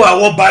ne nko a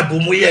wo Bible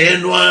mu ye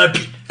no abi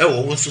e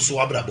wo nsoso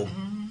abrabom.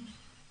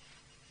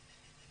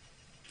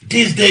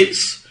 These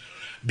days,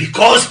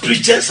 because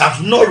preachers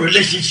have no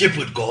relationship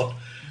with God,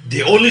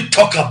 they only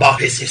talk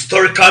about his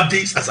historical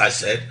deeds, as I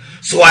said.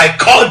 So I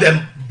call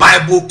them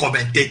Bible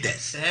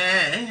commentators.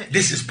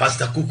 This is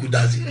Pastor Kuuku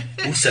Dadzie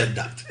who said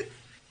that.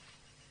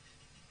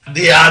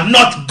 They are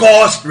not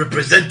God's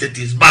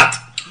representatives, but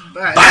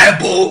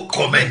Bible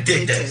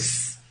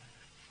commentators.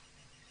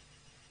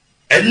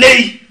 And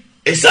they,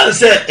 it's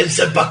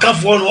a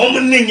bakafo no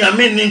omni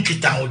nyame ni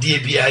nkita hodie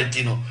bia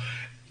ntino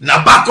na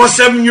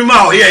bakosem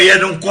nyuma o ye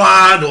no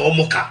kwa no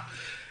omoka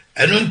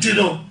eno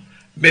ntino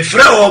me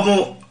frɛ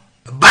omo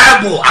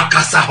Bible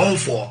akasa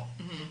honfo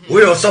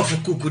we osofu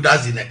Kuuku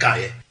Dadzie ne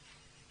kae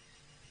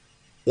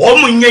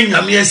omo nye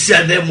nyame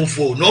asia na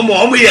mufo no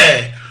omo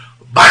ye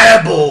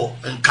Bible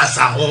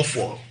nkasa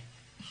honfo.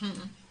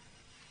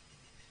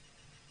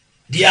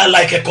 They are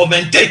like a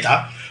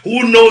commentator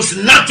who knows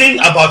nothing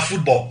about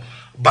football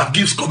but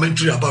gives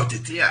commentary about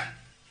it. Yeah.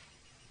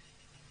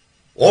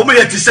 Omo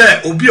yeti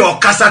say obi o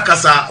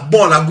kasa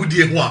ball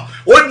agudie ho a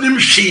onim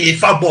hwe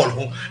fa ball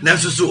ho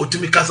nanso so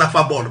otumi kasa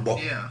fa ball bo.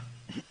 Yeah.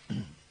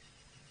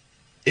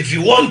 If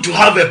you want to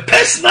have a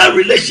personal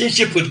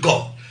relationship with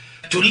God,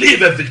 to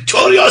live a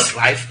victorious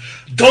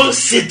life, don't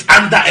sit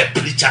under a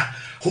preacher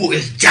who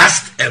is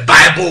just a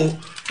Bible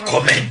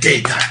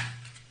commentator.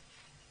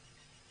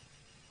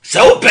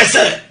 So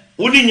person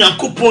uni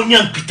nyankopon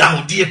nyankita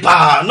hodie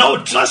pa na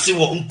otrase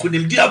wo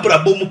nkunimdi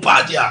abrabo mu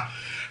pa dia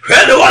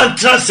hwede wan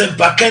trase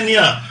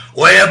mpakania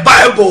wo ye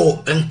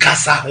Bible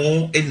nkasa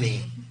ho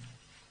eni.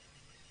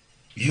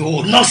 You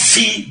will not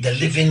see the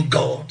living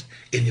God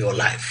in your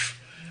life.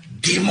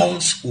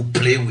 Demons will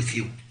play with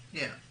you.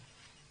 Yeah.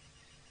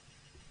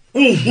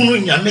 Unhunu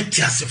nyame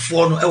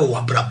tiasefo no ewo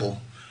wabrabo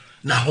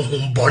na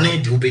honhom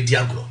bone de obedi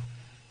agro.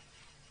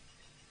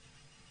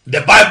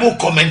 The Bible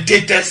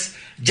commentators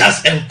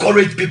just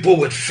encourage people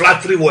with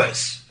flattery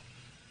words.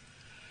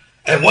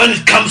 And when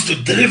it comes to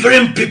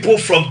delivering people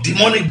from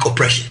demonic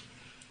oppression,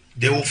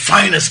 they will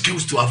find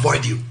excuse to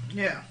avoid you.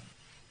 Yeah.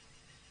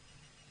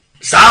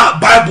 Sa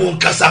Bible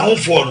nkasa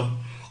honfo no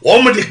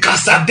omo de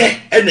kasa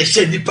de ene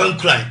hye nipa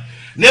nkran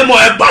nemo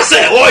e ba se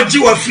oji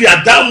wa free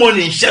adamon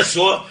in hye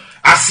so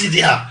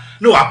asidi ha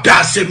no apa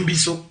asem bi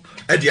so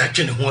e de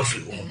atwe ne ho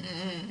afiri wo.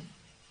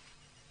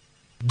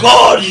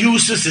 God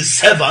uses his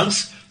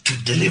servants to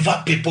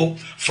deliver people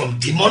from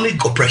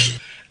demonic oppression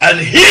and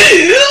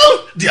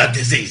heal their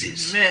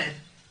diseases. Amen.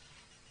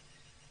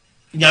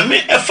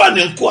 Nyame efa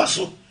ne nko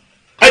aso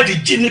e de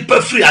gi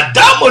nipa free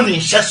adamon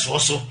in hye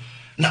so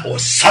na o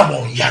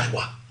samon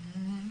yadwa.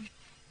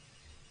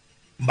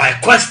 My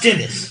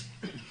question is,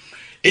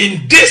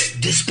 in this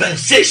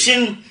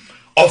dispensation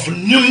of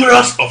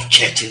numerous of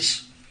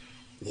churches,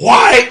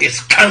 why is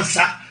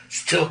cancer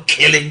still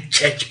killing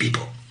church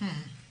people,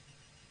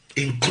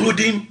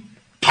 including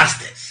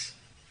pastors?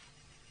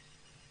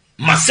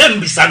 Masem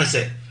bisane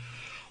se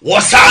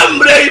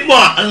wasambre mo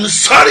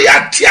ansori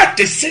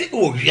atiate se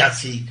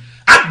owiase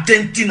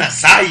adentina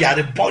sa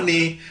yare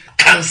boni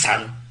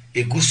cancer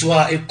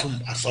egusua ekum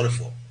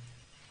asorefo.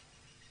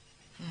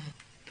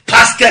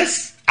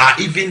 Pastors are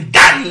even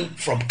dying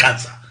from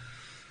cancer.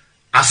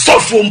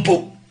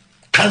 Asorfo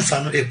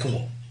cancer no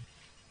ekum.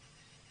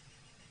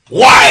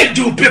 Why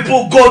do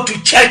people go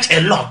to church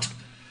a lot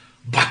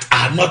but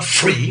are not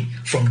free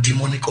from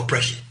demonic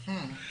oppression?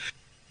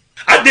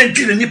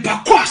 Adentina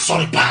nipa kwa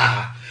sorry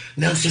pa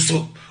nanso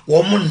so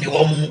wo mo ne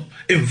wo mo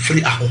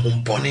emfiri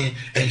ahohom bone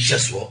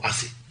enhyeso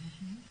ase.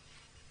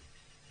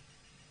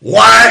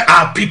 Why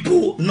are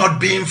people not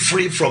being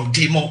free from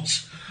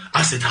demons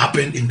as it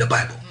happened in the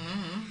Bible?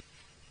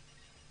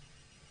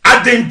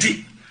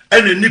 Adenti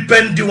ene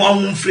nipa ndi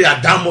wan ho free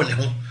adamo ne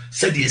ho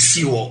said ye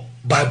see wo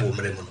Bible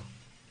mremu no.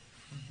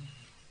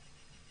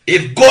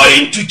 If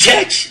going to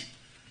church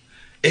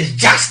is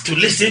just to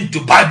listen to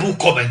Bible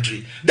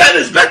commentary, then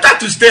it's better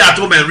to stay at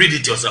home and read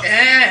it yourself.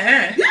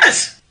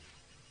 Yes.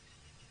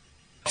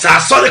 Sa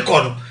sorry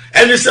kono.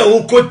 Any say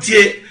who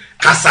kotie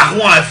kasa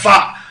ho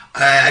afa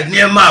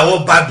niema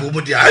wo Bible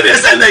mu dia. Any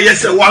say na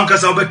yes one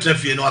kasa obetra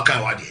fie no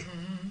aka wade.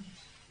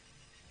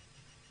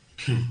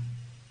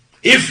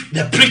 If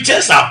the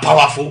preachers are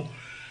powerful,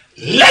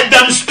 let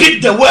them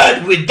speak the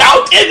word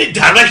without any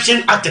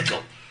direction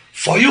article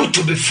for you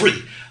to be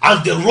free.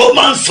 As the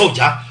Roman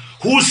soldier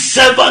whose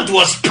servant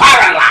was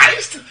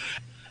paralyzed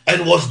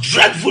and was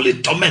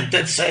dreadfully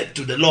tormented said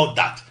to the Lord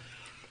that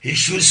he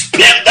should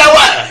speak the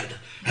word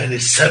and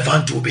his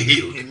servant will be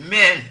healed.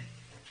 Amen.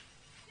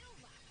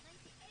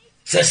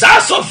 Says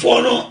also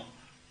for no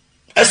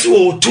as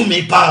you to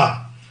me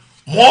pa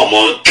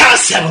momon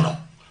Kaase no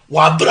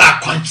wa bra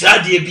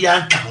kwantra de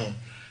bia nka ho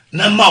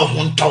na ma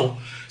ho ntaw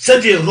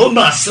said the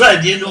Roman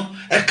srade no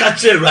e ka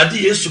kire Awurade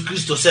Yesu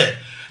Kristo say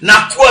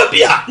na kwa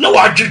bia na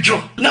wa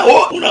dwodwo na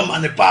o una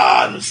mane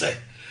pa no say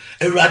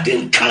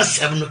Awurade nka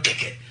asem no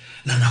keke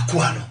na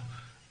kwa no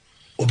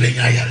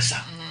obenya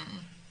yaresa.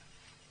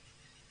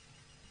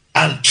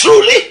 And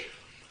truly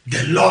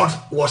the Lord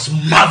was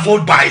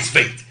marveled by his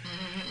faith.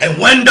 And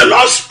when the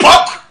Lord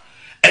spoke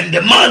and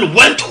the man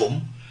went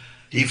home,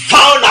 he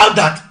found out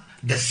that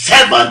the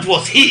servant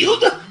was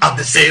healed at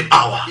the same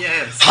hour.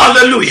 Yes.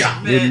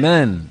 Hallelujah.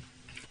 Amen.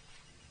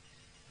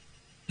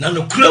 Na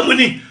no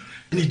kuramuni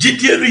ni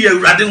jidieru ye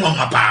Awurade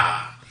nwa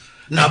pa.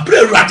 Na bre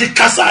Awurade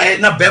kasa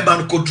na beba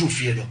no kodru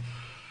fie no.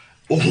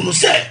 Ohunu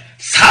se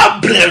sa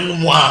bre no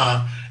mo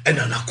a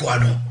na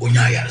nakwa no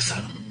onya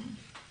yaresa no.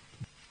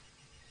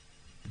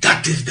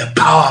 That is the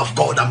power of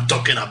God I'm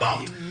talking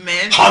about.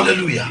 Amen.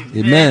 Hallelujah.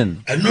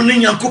 Amen. And no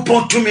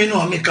nyankopon to me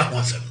no make up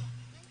once.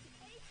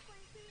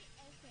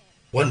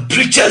 When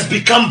preachers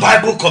become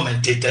Bible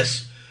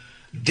commentators,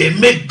 they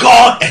make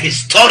God a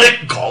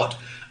historic God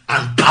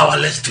and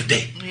powerless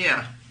today.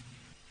 Yeah.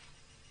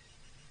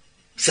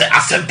 Say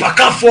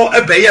asempaka for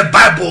ebeye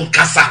Bible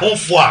kasa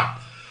honfo a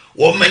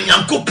wo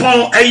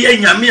manyankopon eye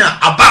nyame a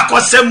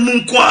abakosem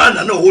munko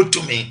na na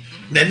wotumi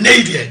na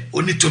neide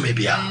oni tumi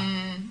bia.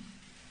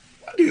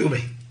 What do you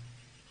mean?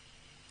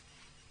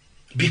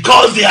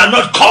 Because they are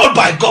not called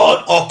by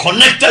God or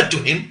connected to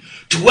him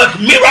to work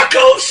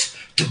miracles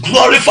to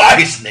glorify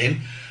his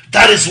name,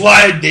 that is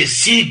why they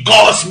see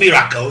God's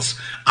miracles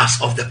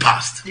as of the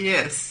past.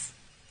 Yes.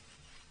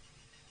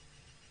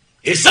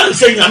 Esan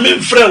say nyame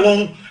mfrɛ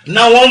won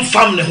na won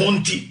fam ne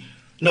honti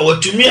na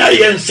watumi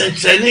aye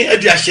nsenkyerɛne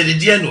ade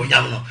ahyɛdede na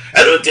onyam no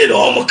ɛno te no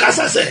ɔmo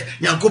kasa sɛ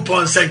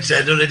nyankopɔn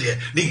nsenkyerɛne no de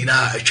ne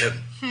nyinaa atwam.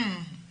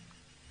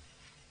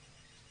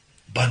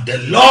 But the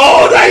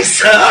Lord I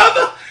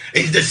serve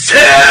is the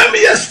same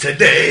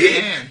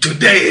yesterday,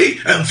 today,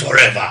 and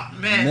forever.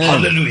 Amen.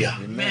 Hallelujah.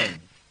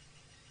 Amen.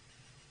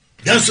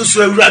 Then so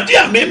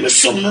Awurade a me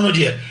som no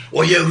de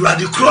o ye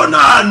Awurade kro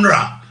na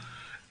anra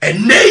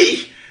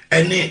enei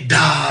ene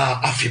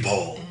da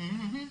afibo.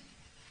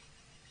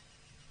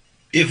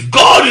 If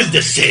God is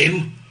the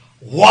same,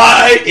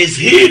 why is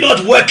he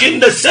not working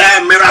the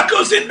same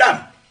miracles in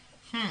them?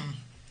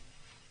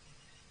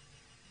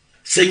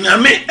 Se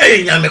nyame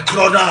e nyame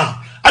kro na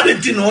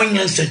adenti no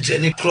onye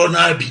nsenkyerene kro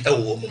na bi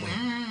ewo mo.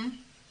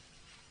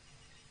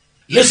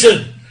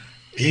 Listen,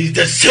 he's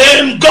the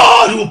same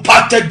God who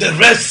parted the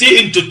Red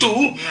Sea into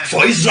two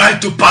for Israel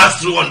to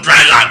pass through on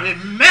dry land.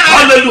 Amen.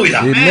 Hallelujah.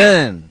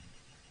 Amen.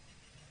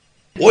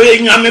 Oye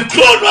nyame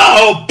kro na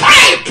o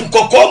pipe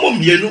kokomo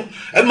mienu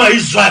e ma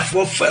Israel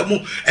for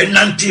famu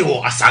enante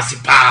o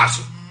asase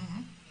paso.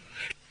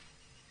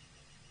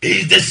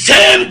 He's the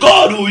same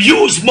God who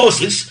used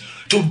Moses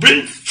to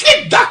bring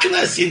thick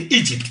darkness in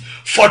Egypt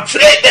for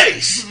 3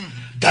 days,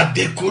 that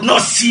they could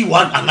not see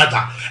one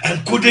another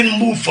and couldn't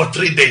move for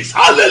 3 days.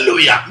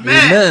 Hallelujah.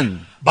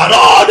 Amen. But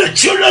all the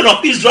children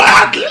of Israel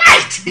had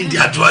light in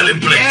their dwelling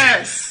place.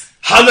 Yes.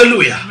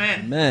 Hallelujah. Amen.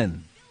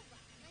 Amen.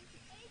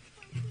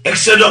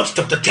 Exodus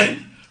chapter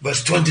 10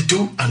 verse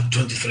 22 and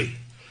 23.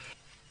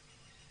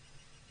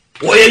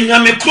 Oye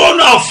nyame kro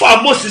na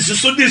of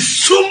Moses so di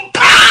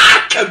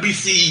sumpa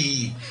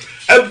kabisi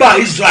eba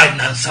Israel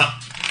nansa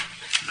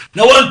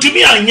na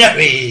wantumi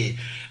anyare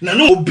na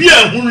no obi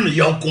ahunu ne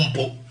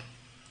yonkompo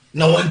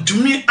na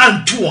wantumi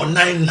antu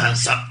onan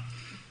nansa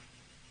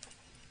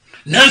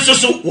nanso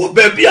so wo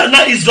baby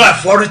na Israel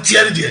for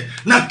tiere de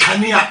na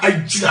kanea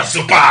agira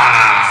so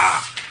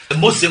pa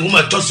Moses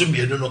huma toso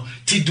mienu no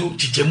tidu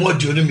chichemo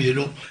aduonu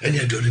mienu ene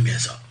aduonu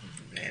miensa.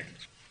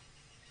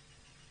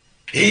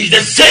 He is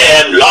the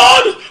same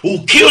Lord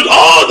who killed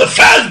all the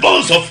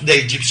firstborns of the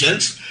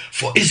Egyptians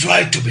for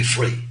Israel to be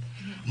free.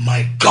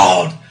 My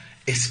God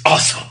is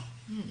awesome.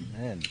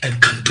 Amen.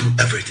 And can do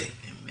everything.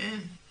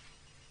 Amen.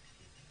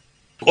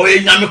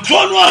 Oye nyame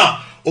kro no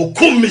a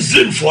okum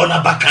Misraim fo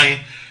na bakan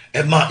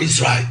e ma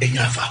Israel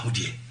enya fa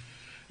hodie.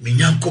 Me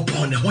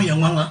nyankopon ne ho ye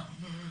nwanwa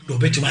do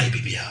betima ye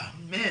bibia.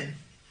 Amen.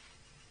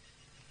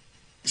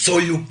 So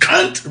you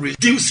can't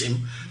reduce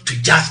him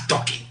to just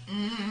talking.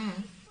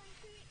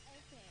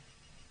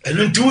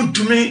 And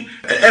to me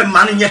e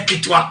man nye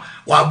kitwa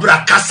wa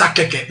bra kasa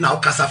keke na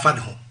okasa fa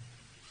ne ho.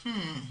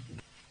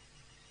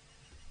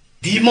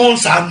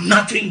 Demons are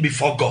nothing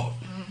before God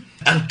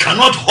and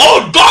cannot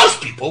hold God's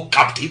people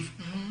captive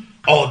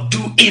or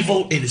do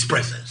evil in his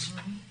presence.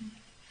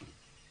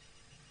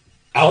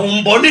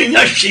 Awumboni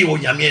nya hwe wo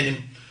nyame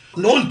anim.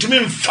 No ntumi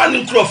mfa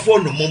ne nkrofo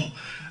no mom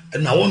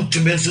na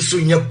wontumi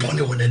nsusu nya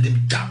bone wo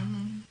nanim da.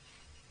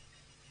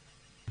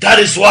 That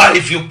is why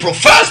if you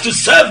profess to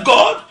serve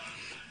God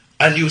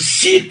and you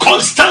see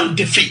constant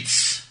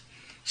defeats,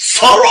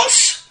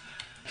 sorrows,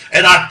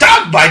 and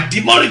attacked by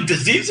demonic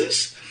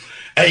diseases,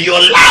 and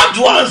your loved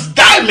ones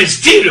die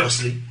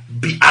mysteriously,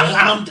 be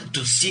alarmed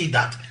to see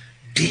that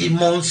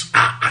demons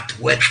are at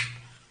work.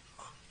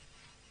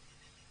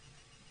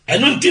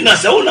 And untina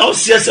se una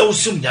osiese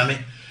usum nyame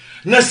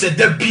na se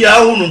da bia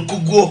hunu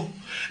nkuguo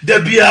da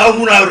bia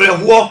hunu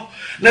arehwo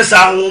na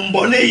sa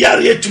ahombone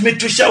yare etumi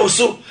to hye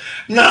so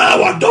na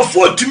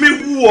wadofo etumi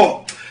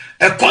wuo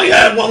ekon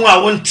ya nwanwa a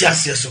wonti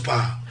ase so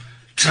pa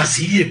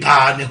trasiye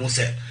pa ne ho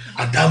se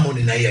adamo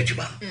ni na ye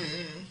adwuma.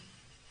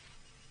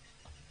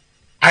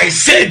 I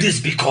say this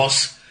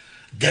because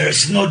there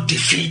is no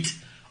defeat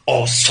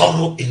or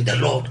sorrow in the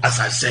Lord, as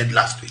I said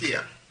last week.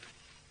 Yeah.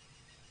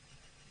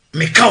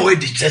 Me can we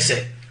di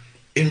chese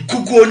in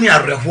kugo ni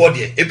arehwo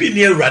de ebi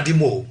ni awrade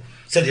mo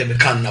said me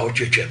can na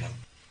otwetwe mo.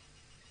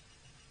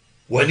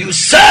 When you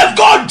serve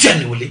God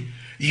genuinely,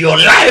 your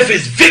life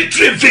is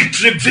victory,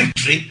 victory,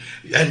 victory,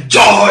 and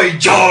joy,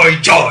 joy,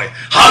 joy.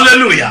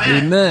 Hallelujah.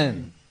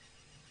 Amen.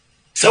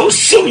 So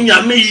soon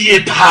nyame ye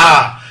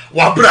pa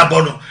wa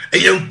brabo no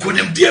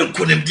enkunimdie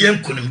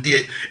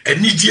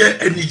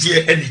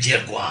enije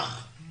gwa.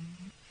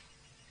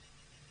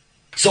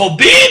 So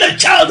being a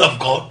child of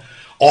God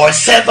or a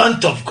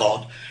servant of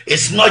God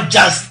is not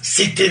just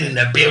sitting in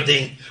a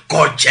building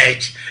called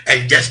church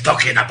and just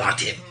talking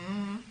about him.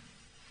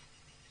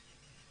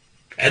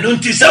 And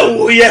until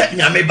so we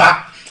nyame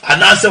ba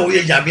anase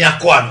we nyame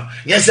akwa no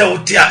yes say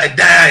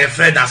utia a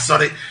friend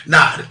sorry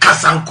na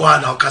kasa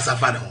nkwa na kasa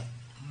fa no.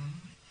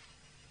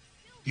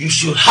 You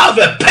should have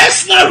a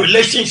personal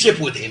relationship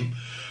with him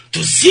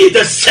to see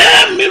the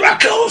same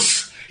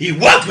miracles he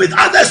worked with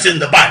others in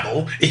the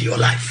Bible in your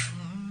life.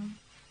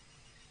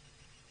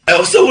 I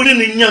also want to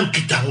nyam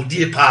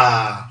kitahudie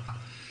pa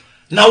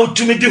na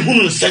utumi di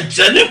hunu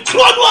senche ne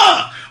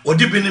kronwa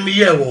odi binim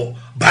ye wo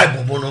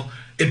Bible bono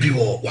ebi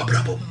wo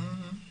wabrabo.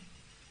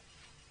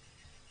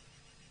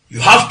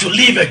 You have to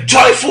live a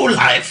joyful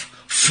life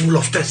full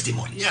of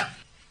testimonies. Yeah.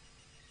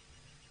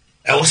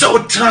 I also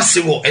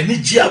transi wo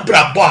eniji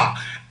abrabo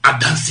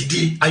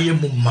adansidi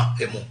ayemuma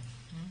emo.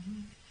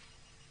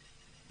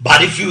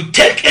 But if you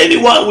take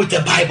anyone with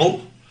a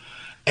Bible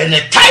and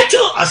a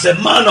title as a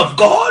man of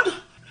God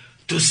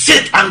to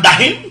sit under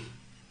him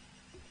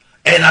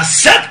and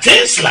accept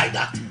things like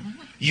that,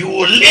 you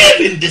will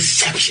live in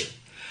deception,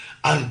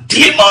 and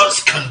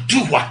demons can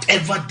do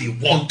whatever they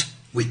want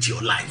with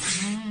your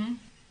life.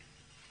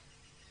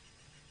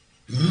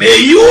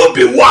 May you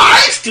be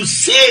wise to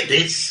see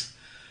this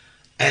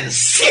and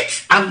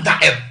sit under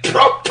a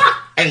proper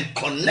and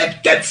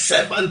connected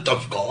servant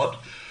of God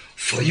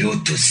for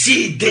you to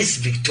see this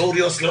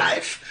victorious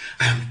life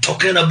I am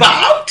talking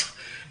about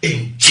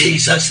in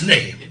Jesus'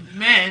 name.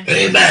 Amen.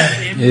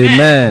 Amen.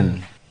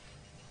 Amen.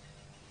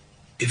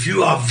 If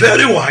you are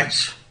very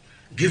wise,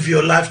 give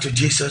your life to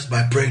Jesus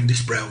by praying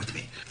this prayer with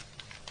me.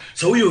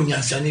 So you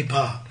nyansani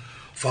pa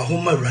for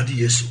whom radi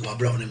Yesu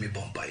wabra onemi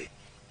bompai.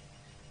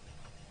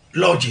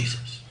 Lord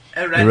Jesus,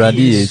 I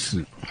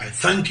I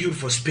thank you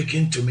for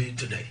speaking to me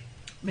today.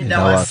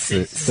 I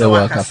accept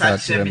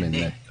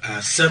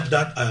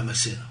that I am a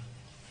sinner.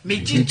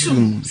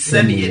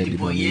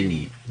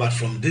 But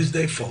from this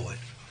day forward,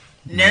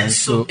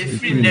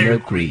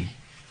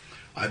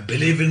 I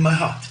believe in my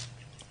heart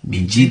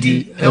and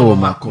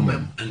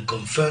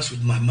confess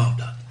with my mouth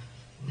that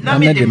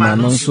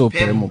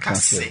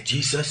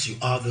Jesus, you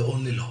are the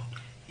only Lord.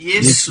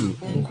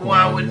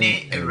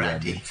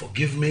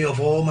 Forgive me of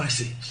all my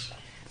sins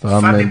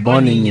and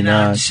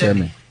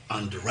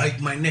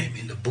write my name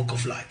in the book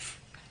of life.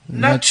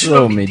 Let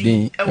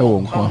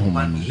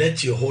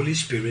your Holy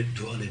Spirit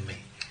dwell in me,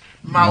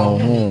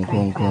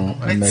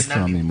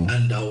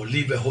 and I will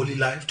live a holy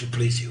life to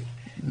please you.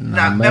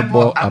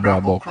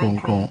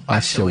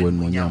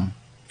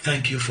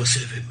 Thank you for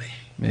saving me.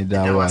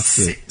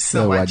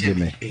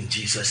 In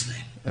Jesus'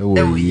 name.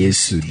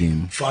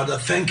 Father,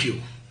 thank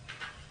you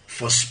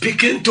for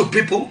speaking to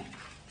people,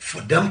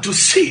 for them to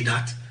see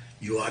that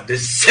you are the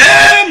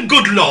same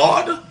good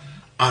Lord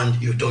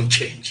and you don't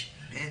change.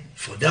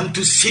 For them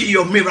to see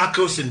your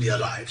miracles in their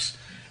lives.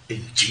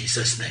 In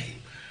Jesus'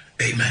 name.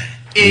 Amen.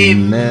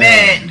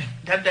 Amen.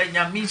 Dada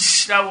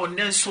nyamisha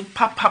wonenso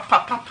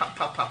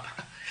papa.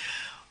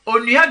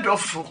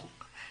 Oniadofo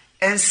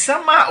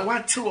ensama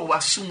wate wo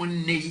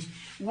wasum nei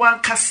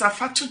wankasa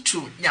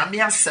fatutu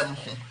nyame asem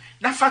ho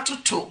na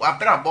fatutu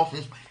abrabo ho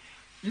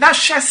na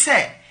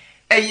hwese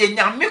eye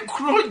nyame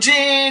kro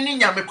ni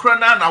nyame kro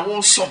na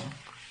wo som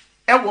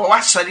ewo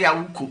wasori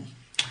awukom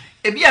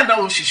ebia na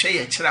wo hwehwe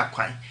ye kira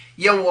kwan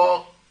ye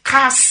wo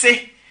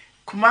Kaase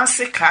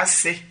Kumasi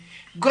Kaase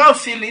Go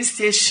filling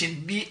station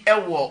bi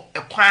ewo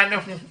ekwan ne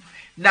ho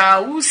na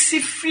wo si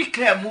free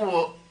car mu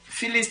wo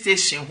filling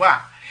station ho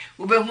a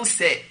wo be hu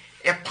se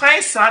a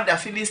pine side a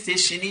filling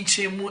station in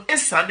Chemu, a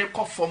Sunday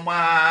cough for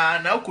ma,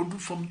 now could do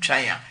from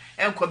China,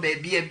 and could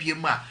be a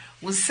bioma.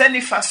 When Sunny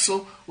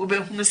Faso,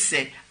 Ube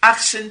say,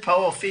 Action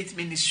Power of Faith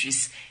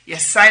Ministries, your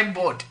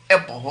signboard,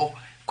 Eboho,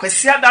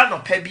 Quesiada no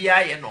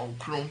Pebia and on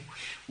Chrome,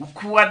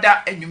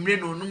 Ukuada and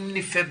Umreno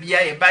Numni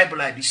Febia, a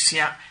Bible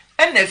edition,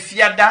 and a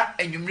Fiada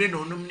and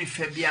Umreno Numni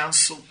Fabian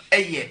so,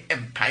 a year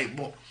and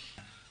Piebo.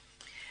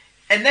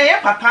 And now,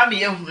 Papa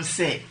me who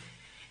say,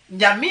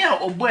 Yamia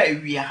oboe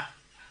wia,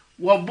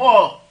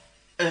 wabo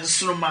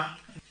ensroma,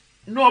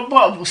 no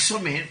bob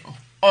sumin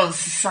on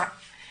sisa.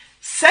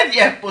 Said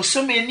ye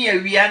posome near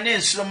wia ne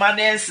ensroma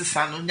ne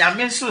ensisa,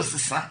 Yamin so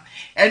sisa,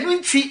 and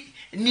winti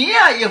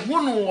near ye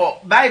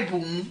hunu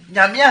Bible,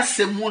 Yamia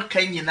semu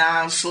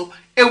kanyina so,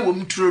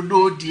 ewum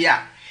trodo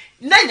dia.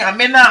 Na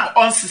mena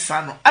on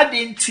sisa no,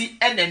 adenti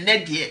ene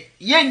nedie,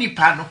 ye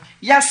nipano,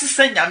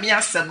 yasisa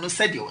Yamia sem no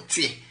said your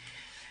tea.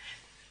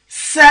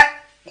 Sir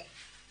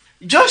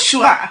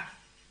Joshua,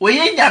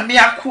 we nyame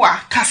akwa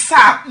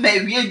kasa ma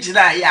wie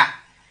gira ya.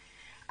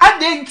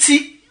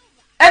 Adenti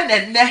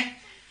enenne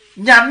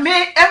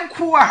nyame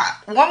enko a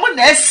wo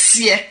na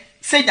asie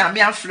se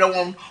nyame afre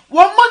won.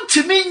 Wo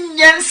ntumi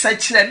nyensa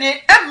kire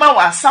ne emma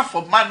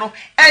wasafo ma no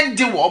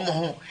endi wo mo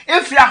ho.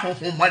 Efri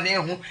ahohomane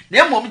ho.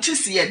 Na emom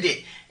kisi ye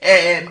de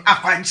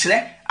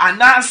akwankire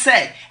ana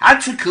se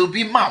article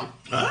bi ma.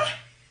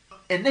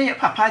 Ene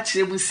papa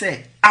kire mu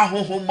se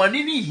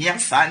ahohomane ni hia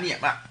sa ne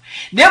ma.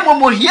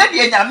 Nemo hia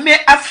de nyame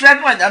afra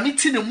no nyame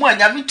ti ne mu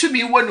nyame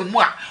tumi wo ne mu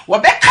a wo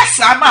be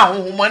kasa ma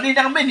ahohomane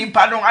nyame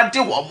nipa no ade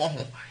wo mo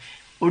ho.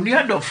 Onu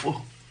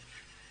adofo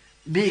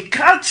be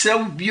ka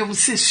tsew biom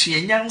se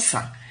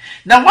suanyansa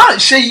na wa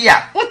hwe yi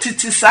a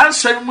otiti san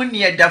sori mu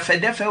ne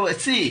dafadefa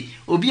wasi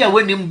obi a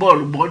woni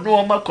ball no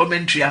o ma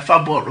commentary afa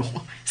ball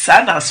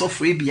sa na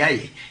asofo e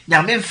biaye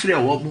nyame mfre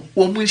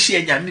wo mu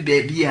hye nyame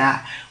ba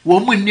bia wo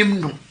mu nim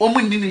no wo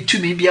mu ni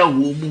tumi bia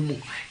wo mu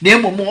na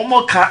emo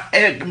mo ka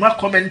ma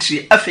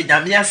commentary afa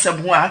nyame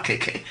asem ho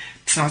akeke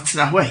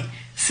tena hoi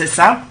se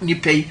sa ni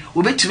pay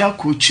obetumi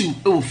akochu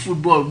e wo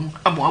football mu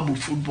abo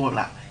football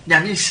a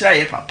nyame hira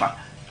ye papa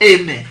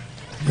amen.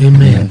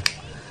 Amen.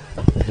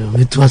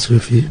 It was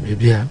with you,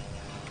 maybe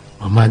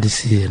Mama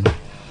this year.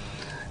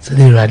 Said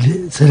the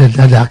radi, said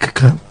the Dada,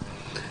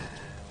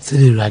 said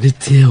the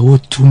radity,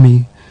 what to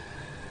me.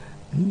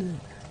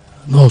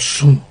 No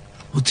soon,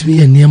 what to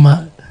me, and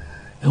Yama,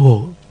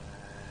 oh,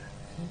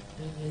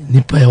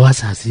 Nipa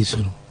was as he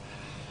soon.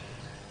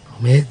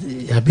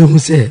 I be who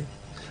say,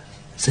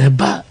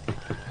 ba,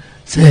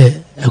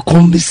 say, a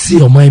combi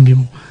see or mind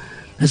me.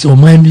 That's all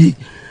mind me,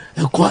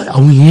 a quite a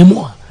wing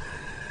more.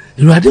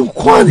 You are the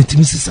quality,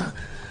 Mrs.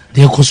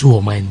 They also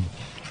mine.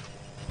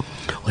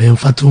 I am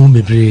Fatu,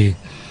 Mebre,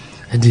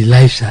 and the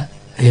Elisha,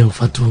 I am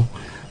Fatu,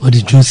 or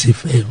the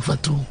Joseph, I am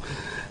Fatu.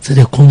 So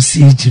they come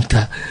see Egypt.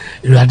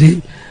 You are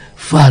the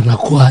far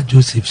Nakua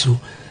Joseph, so,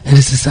 and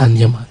this is San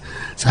Yama.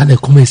 So they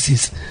come see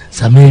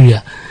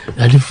Samaria,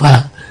 you are the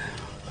far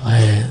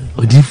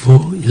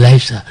Odifo,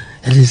 Elisha,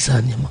 and this is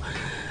San Yama.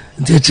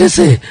 They just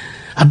say,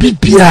 a bit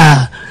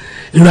Pia,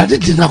 you are the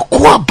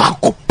Nakua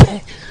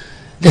Bakope,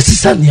 this is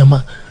San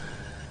Yama.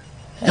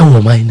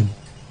 Ewo mine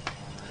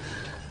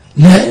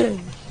ne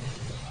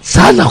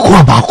sa na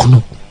ko ba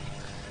no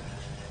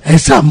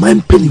esa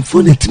man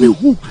penifo na timi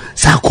hu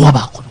sa ko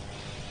ba no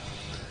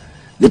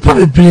ni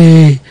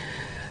probably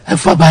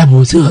efa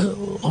Bible say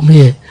o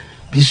me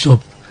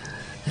bishop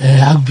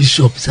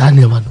archbishop sa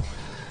na ma no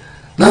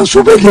na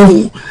so be le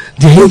hu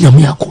de he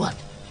nyame akwa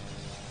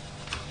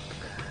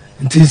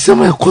nti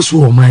sama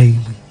ekoso o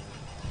man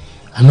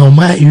ana o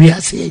man wi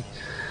ase e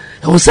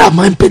wo sa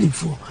man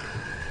penifo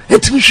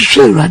etimi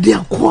hwehwe rade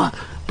akwa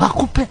ba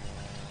kope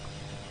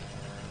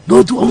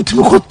no do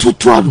ontimi ko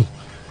tutuano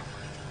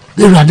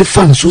de rade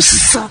fan so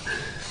sisa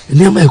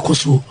ene ma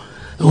ekoso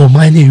o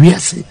man na wi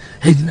ase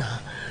hedina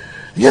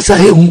yesa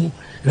he hu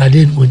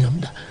rade no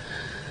nyamda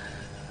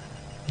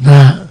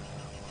na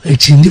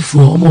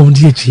echindifo omo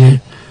ndi echie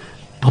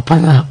papa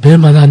na be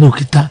ma na no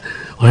kita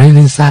ore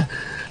ni nsa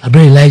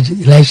abre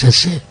Elisha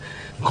she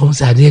kom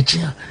sa de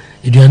echia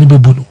eduane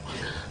bebuno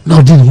na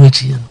odi ni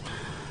echie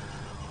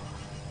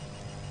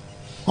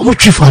omo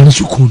twifa no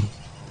sukun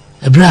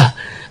ebra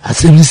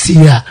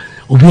asebisi ya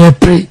obi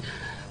epre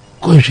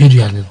ko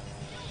hweduane no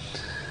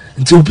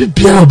nti obi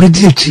bia obi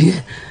di echi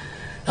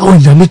awo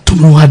nyame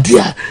tumu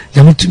ade a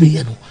nyame tumi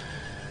ye no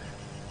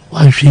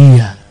wa hwe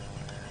ya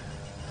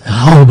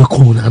ha obi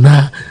ko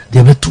na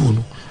de betu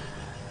no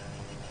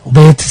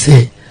obi ti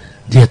se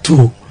de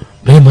tu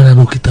be mana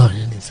no kita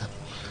on nisa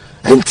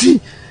nti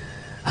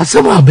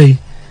asema be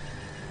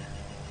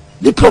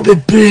ni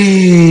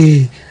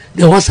probably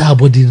there was a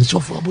body so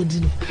for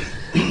body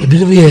e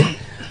be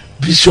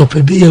bishop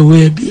e be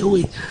away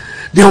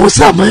there was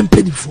a man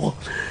penny for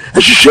I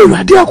should show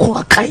radi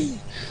akwa kai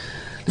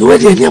the way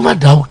the nyama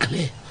down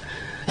clear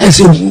e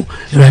say hu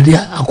radi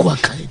akwa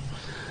kai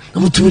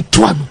na mutumi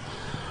toano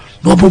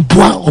na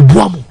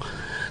oboa mo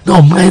na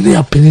o man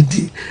na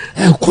penidi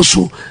e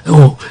koso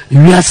e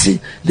wiase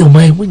na o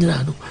man mu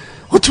nyina no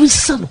o tumi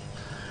sisa no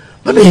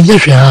ma na enye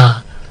hwe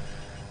a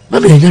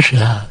mama yɛnyɛ hwɛ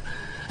a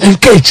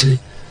ɛnka akyire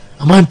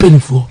aman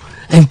mpanimfoɔ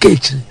ɛnka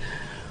akyire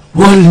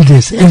world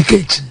leaders ɛnka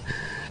akyire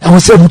ɛwɔ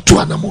sɛ moto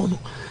anamɔ no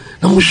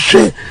na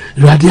mohwehwɛ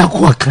awurade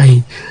akɔ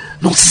akan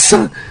na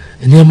ɔsesa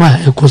nneɛma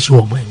a ɛkɔ so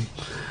wɔ ɔman mu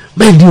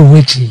mɛndi ɔwɔ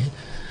akyi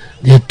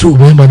deɛ to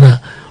bɛrima no a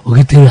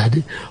ɔkita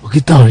awurade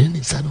ɔkita ɔre ne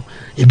nsa no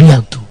ebi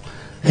anto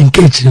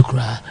ɛnka akyire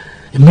koraa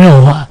mmerɛ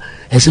wɔ hɔ a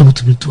ɛsɛ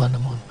motumi to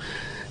anamɔ no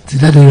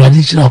nti na de awurade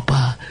hyira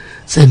paa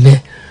sɛ nnɛ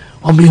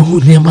ɔma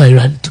ɛhu nneɛma a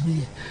awurade tumi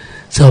yɛ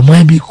sɛ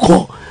ɔman bi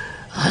kɔ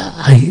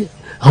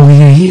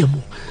awoyɛyɛ mu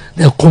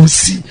na ɛkɔm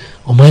si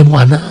ɔman mu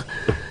anaa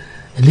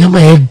nneɛma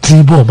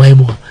yɛden bɔ ɔman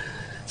mu a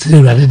sɛdeɛ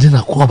awurade de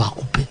nakoa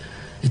baako pɛ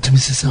ɛtumi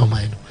sesa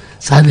ɔman no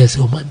saa na ɛsɛ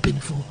ɔman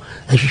mpanimfoɔ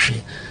ahwehwɛ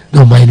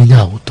na ɔman no nya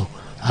ahotɔ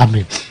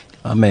amen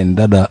amen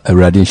dada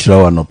awurade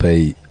nhyira wa nɔpɛ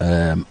yi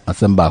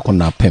asɛm baako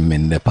na apem me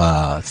nnɛ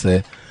paa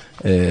sɛ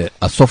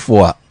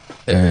asɔfoɔ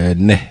a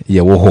nnɛ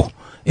yɛwɔ hɔ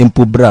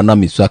mpo berɛ a na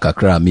mesua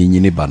kakra a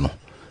menyini ba no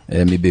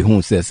mebɛhu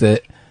sɛ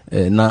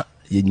na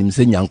yɛnim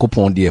sɛ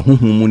nyankopɔn deɛ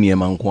honhom mu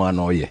nneɛma nko a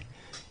na ɔyɛ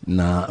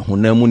na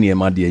honam mu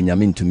nneɛma deɛ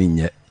nyame ntumi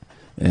nyɛ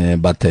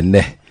but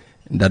nnɛ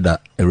dada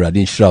awurade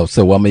nhyira wo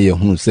sɛ wama yɛ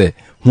hunu sɛ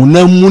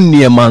honam mu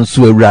nneɛma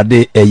nso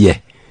awurade ɛyɛ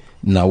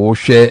na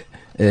wohwɛ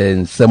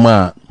nsɛm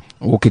a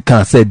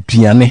wokeka sɛ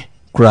aduane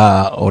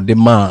koraa ɔde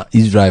ma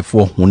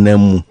Israelfoɔ honam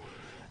mu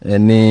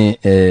ne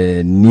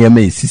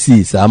nneɛma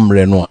ɛsisi saa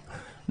mmerɛ no a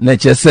na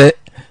ɛkyɛ sɛ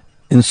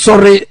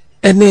nsɔre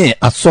ne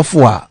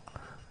asɔfo a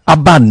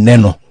aba nnɛ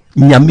no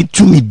nyame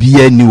tumi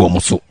biara ni wɔ mo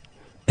so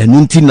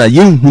ɛno nti na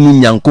yɛnhunu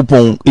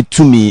nyankopɔn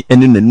tumi ne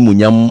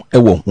n'animonyam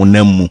wɔ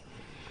honam mu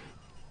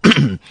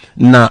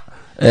na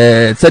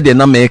sɛdeɛ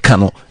na meka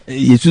no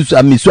yesu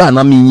amesu a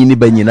na menyini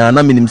ba nyinaa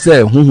na menim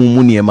sɛ honhom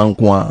mu nneɛma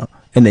nko a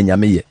ɛna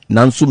nyame yɛ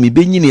nanso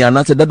mebɛnyini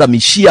anaasɛ dada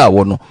mehyia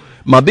wɔ no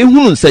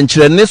mabɛhunu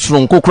nsɛnkyerɛnne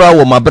soronko koraa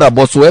wɔ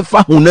mabrabɔ so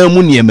ɛfa honam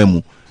mu nneɛma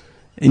mu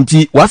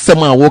nti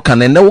wasɛm a woka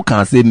no ɛnɛ woka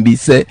asɛm bi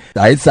sɛ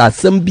ayɛ sɛ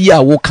asɛm bi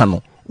a woka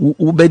no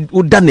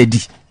woda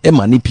n'adi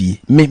ɛma ne pie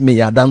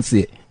meyɛ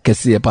adanseɛ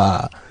kɛseɛ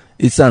paa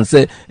ɛsiane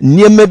sɛ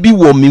nneɛma bi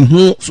wɔ me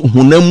ho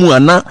honam mu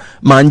ana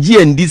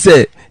mangye andi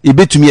sɛ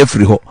ɛbɛtumi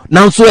afiri hɔ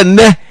nanso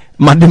ɛnnɛ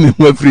made me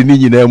ho afiri ne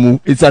nyinaa mu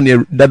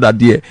ɛsiane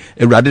dadadeɛ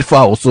awurade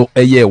fa wo so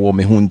ɛyɛɛ wɔ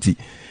me ho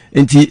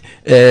nti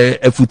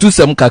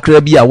afutusɛm kakra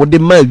bi a wode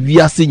ma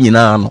wiase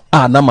nyinaa no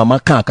a na mama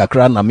ka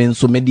kakra na me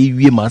nso mede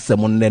wie ma asɛm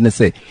nnɛ ne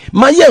sɛ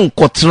ma yɛ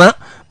nkɔtena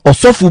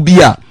ɔsɔfo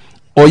bi a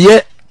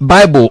ɔyɛ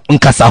Bible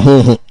nkasa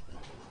ho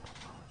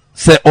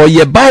sɛ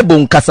ɔyɛ Bible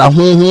nkasa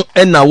ho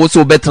ɛna wo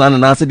sɛ wobɛtena no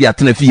naasɛ de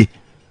atena fie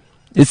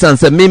ɛsiane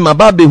sɛ me ma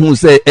ba bɛhu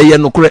sɛ ɛyɛ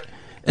nokorɛ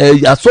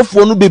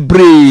asɔfoɔ no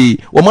bebree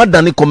wɔn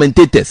adane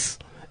commentators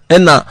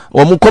ɛna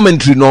wɔn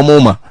commentary na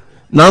wɔn ma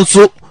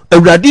nanso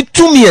awurade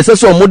tumi ɛsɛ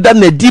sɛ wɔn da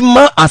n'adi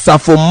ma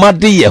asafo mma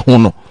de yɛ ho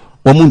no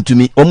wɔn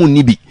ntumi wɔn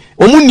nni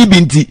bi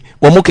nti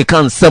wɔn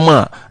keka nsɛm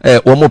a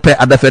wɔn pɛ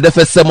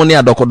adafɛdɛfɛ sɛm ne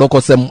adɔkɔdɔkɔ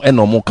sɛm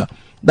ɛna wɔn ka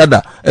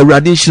dada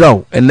awurade nhyira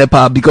wo ɛnɛ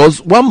paa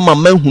because wɔn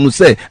mama hunu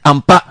sɛ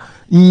ampa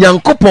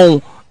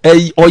nyankopɔn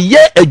ɔyɛ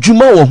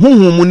adwuma wɔ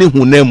honhom mu ne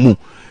honam mu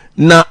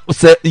na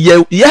sɛ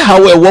yɛ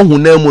haw ɛwɔ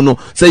honam mu no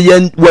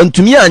sɛ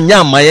wantumi anya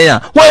ama yɛn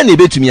a wɔn na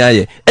ebetumi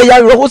ayɛ ɛyɛ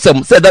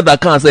awerɛhosɛm sɛ dada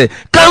kan sɛ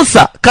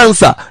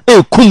cancer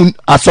ekum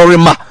asɔre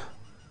ma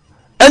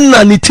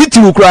ɛna ne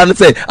titiw koraa no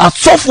sɛ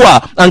asɔfo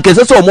a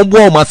ankɛsɛ sɛ ɔmo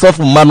boa ɔmo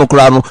asɔfo mma no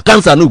koraa no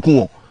cancer no ekum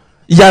wɔn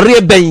yareɛ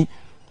bɛn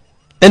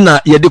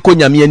ɛna yɛde kɔ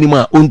nyame anim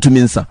a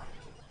ɔntumi nsa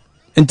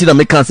nti na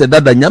meka sɛ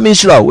dada nyame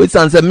nhyira wo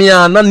ɛsiane sɛ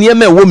mea na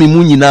nneɛma ɛwɔ me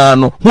mu nyinaa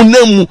no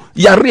honam mu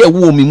yare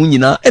ɛwɔ me mu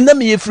nyinaa ɛna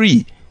meyɛ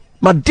free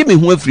made me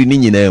ho afiri ne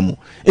nyinaa mu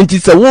nti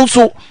sɛ wo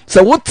nso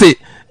sɛ wote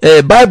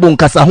Bible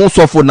nkasa ho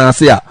sɔfo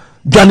naase a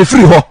dwane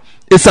firi hɔ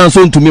ɛsiane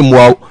sɛ ntumi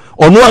mmoa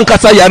wo ɔno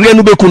ankasa yareɛ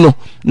no bɛku no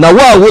na wo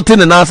a wote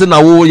ne naase na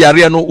wo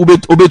yareɛ no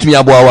wobɛtumi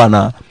aboa wo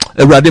anaa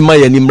awurade ma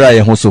yɛni mmra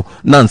yɛ ho so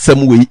na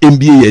nsɛm wei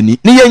mbie yɛni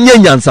ne yɛnyɛ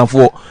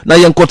nyansafoɔ na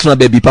yɛnkɔtena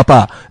baabi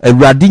papa a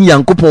awurade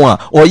nyankopɔn a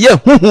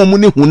ɔyɛ honhom mu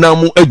ne honam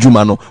mu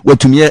adwuma no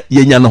watumi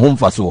yɛnya ne ho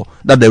mfasoɔ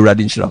dada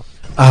awurade nhyira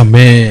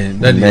amen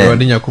dada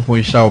awurade nyankopɔn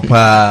nhyira wo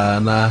paa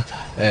na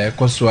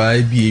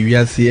kɔsoa bi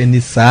ewiase ani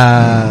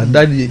saa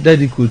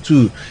dadi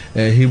kotu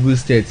Hebrew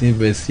State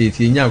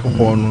University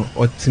nyankopɔn no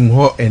ɔtim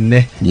hɔ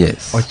ɛnɛ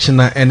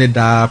ɔkyena ɛne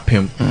daa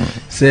pem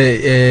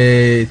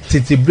sɛ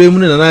tete brɛ mu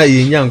no na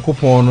yɛ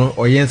nyankopɔn no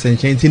ɔyɛ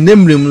nsɛnkyɛn nti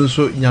nemmerɛ mu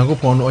nso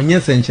nyankopɔn no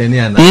ɔnyɛ nsɛnkyɛn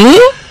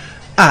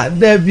ana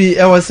dabi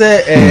ɛwɔ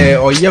sɛ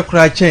ɔyɛ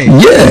kora kyɛn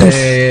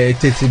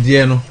tete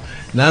deɛ no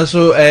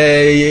nanso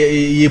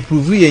yɛ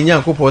prove yɛ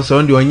nyankopɔn sɛ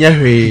ɔnde ɔnyɛ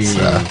hwee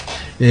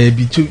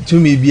bi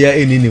tumi bia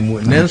eni ne mu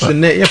nanso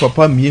ne ye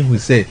papa miehu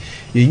sɛ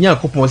yenya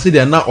akopɔn sɛ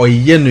de na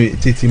ɔyɛ no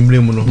tetimre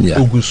mu no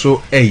ogu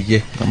so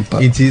ɛyɛ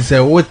nti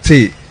sɛ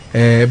wote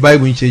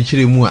Bible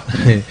nkyerɛkyerɛ mu a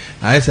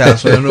ayɛ sɛ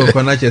asɔre no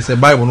kɔ na kyerɛ sɛ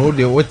Bible no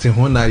de wote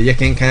ho na yɛ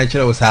kenkan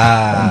kyerɛ wo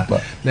saa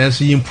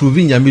nanso improve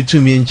nyame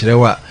tumi nkyerɛ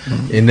wa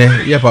ene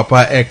ye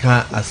papa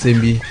ɛka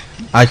asɛm bi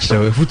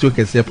akyerɛ futu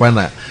kɛse pa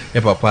na ye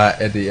papa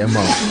ɛde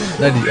ɛma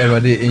na di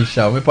ɛwade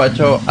inshallah me pa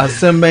kyerɛ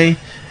asɛm bɛn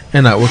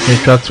ɛna wo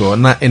kɛtwa to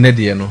na ene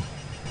de no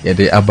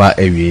yɛde aba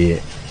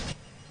awie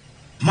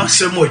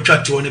Masemo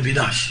etwate one bi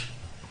dash.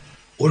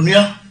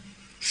 Onua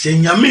se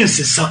nyame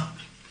nsesa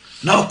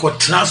na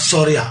okotra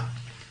sori a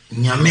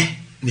nyame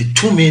ne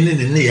tumi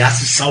ne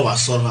yasesa wa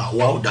sori a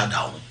wa odada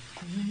ho.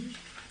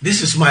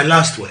 This is my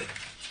last word.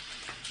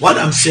 What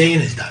I'm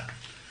saying is that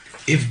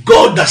if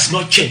God does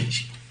not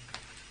change,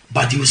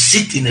 but you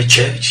sit in a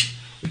church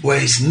where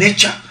his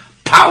nature,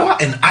 power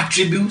and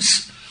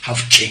attributes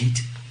have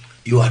changed,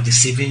 you are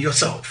deceiving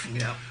yourself.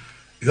 Yeah.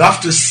 You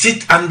have to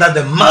sit under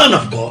the man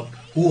of God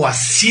who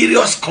has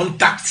serious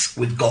contacts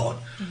with God,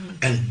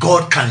 and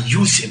God can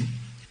use him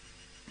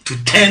to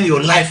turn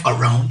your life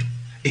around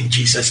in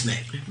Jesus'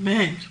 name.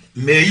 Amen.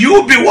 May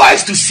you be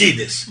wise to see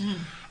this,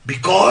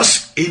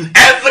 because in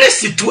every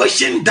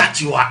situation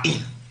that you are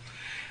in,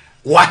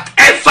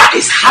 whatever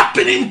is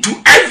happening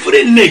to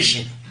every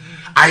nation,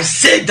 I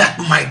say that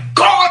my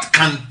God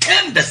can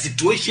turn the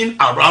situation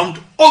around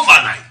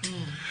overnight.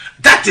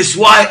 That is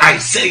why I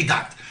say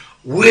that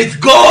with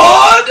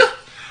God,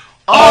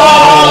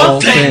 all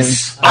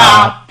things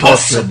are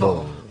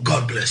possible.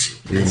 God bless you.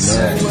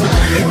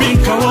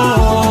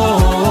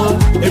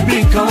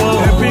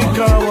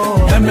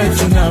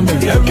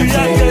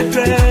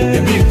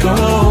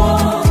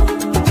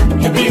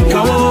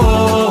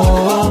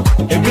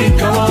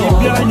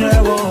 Amen.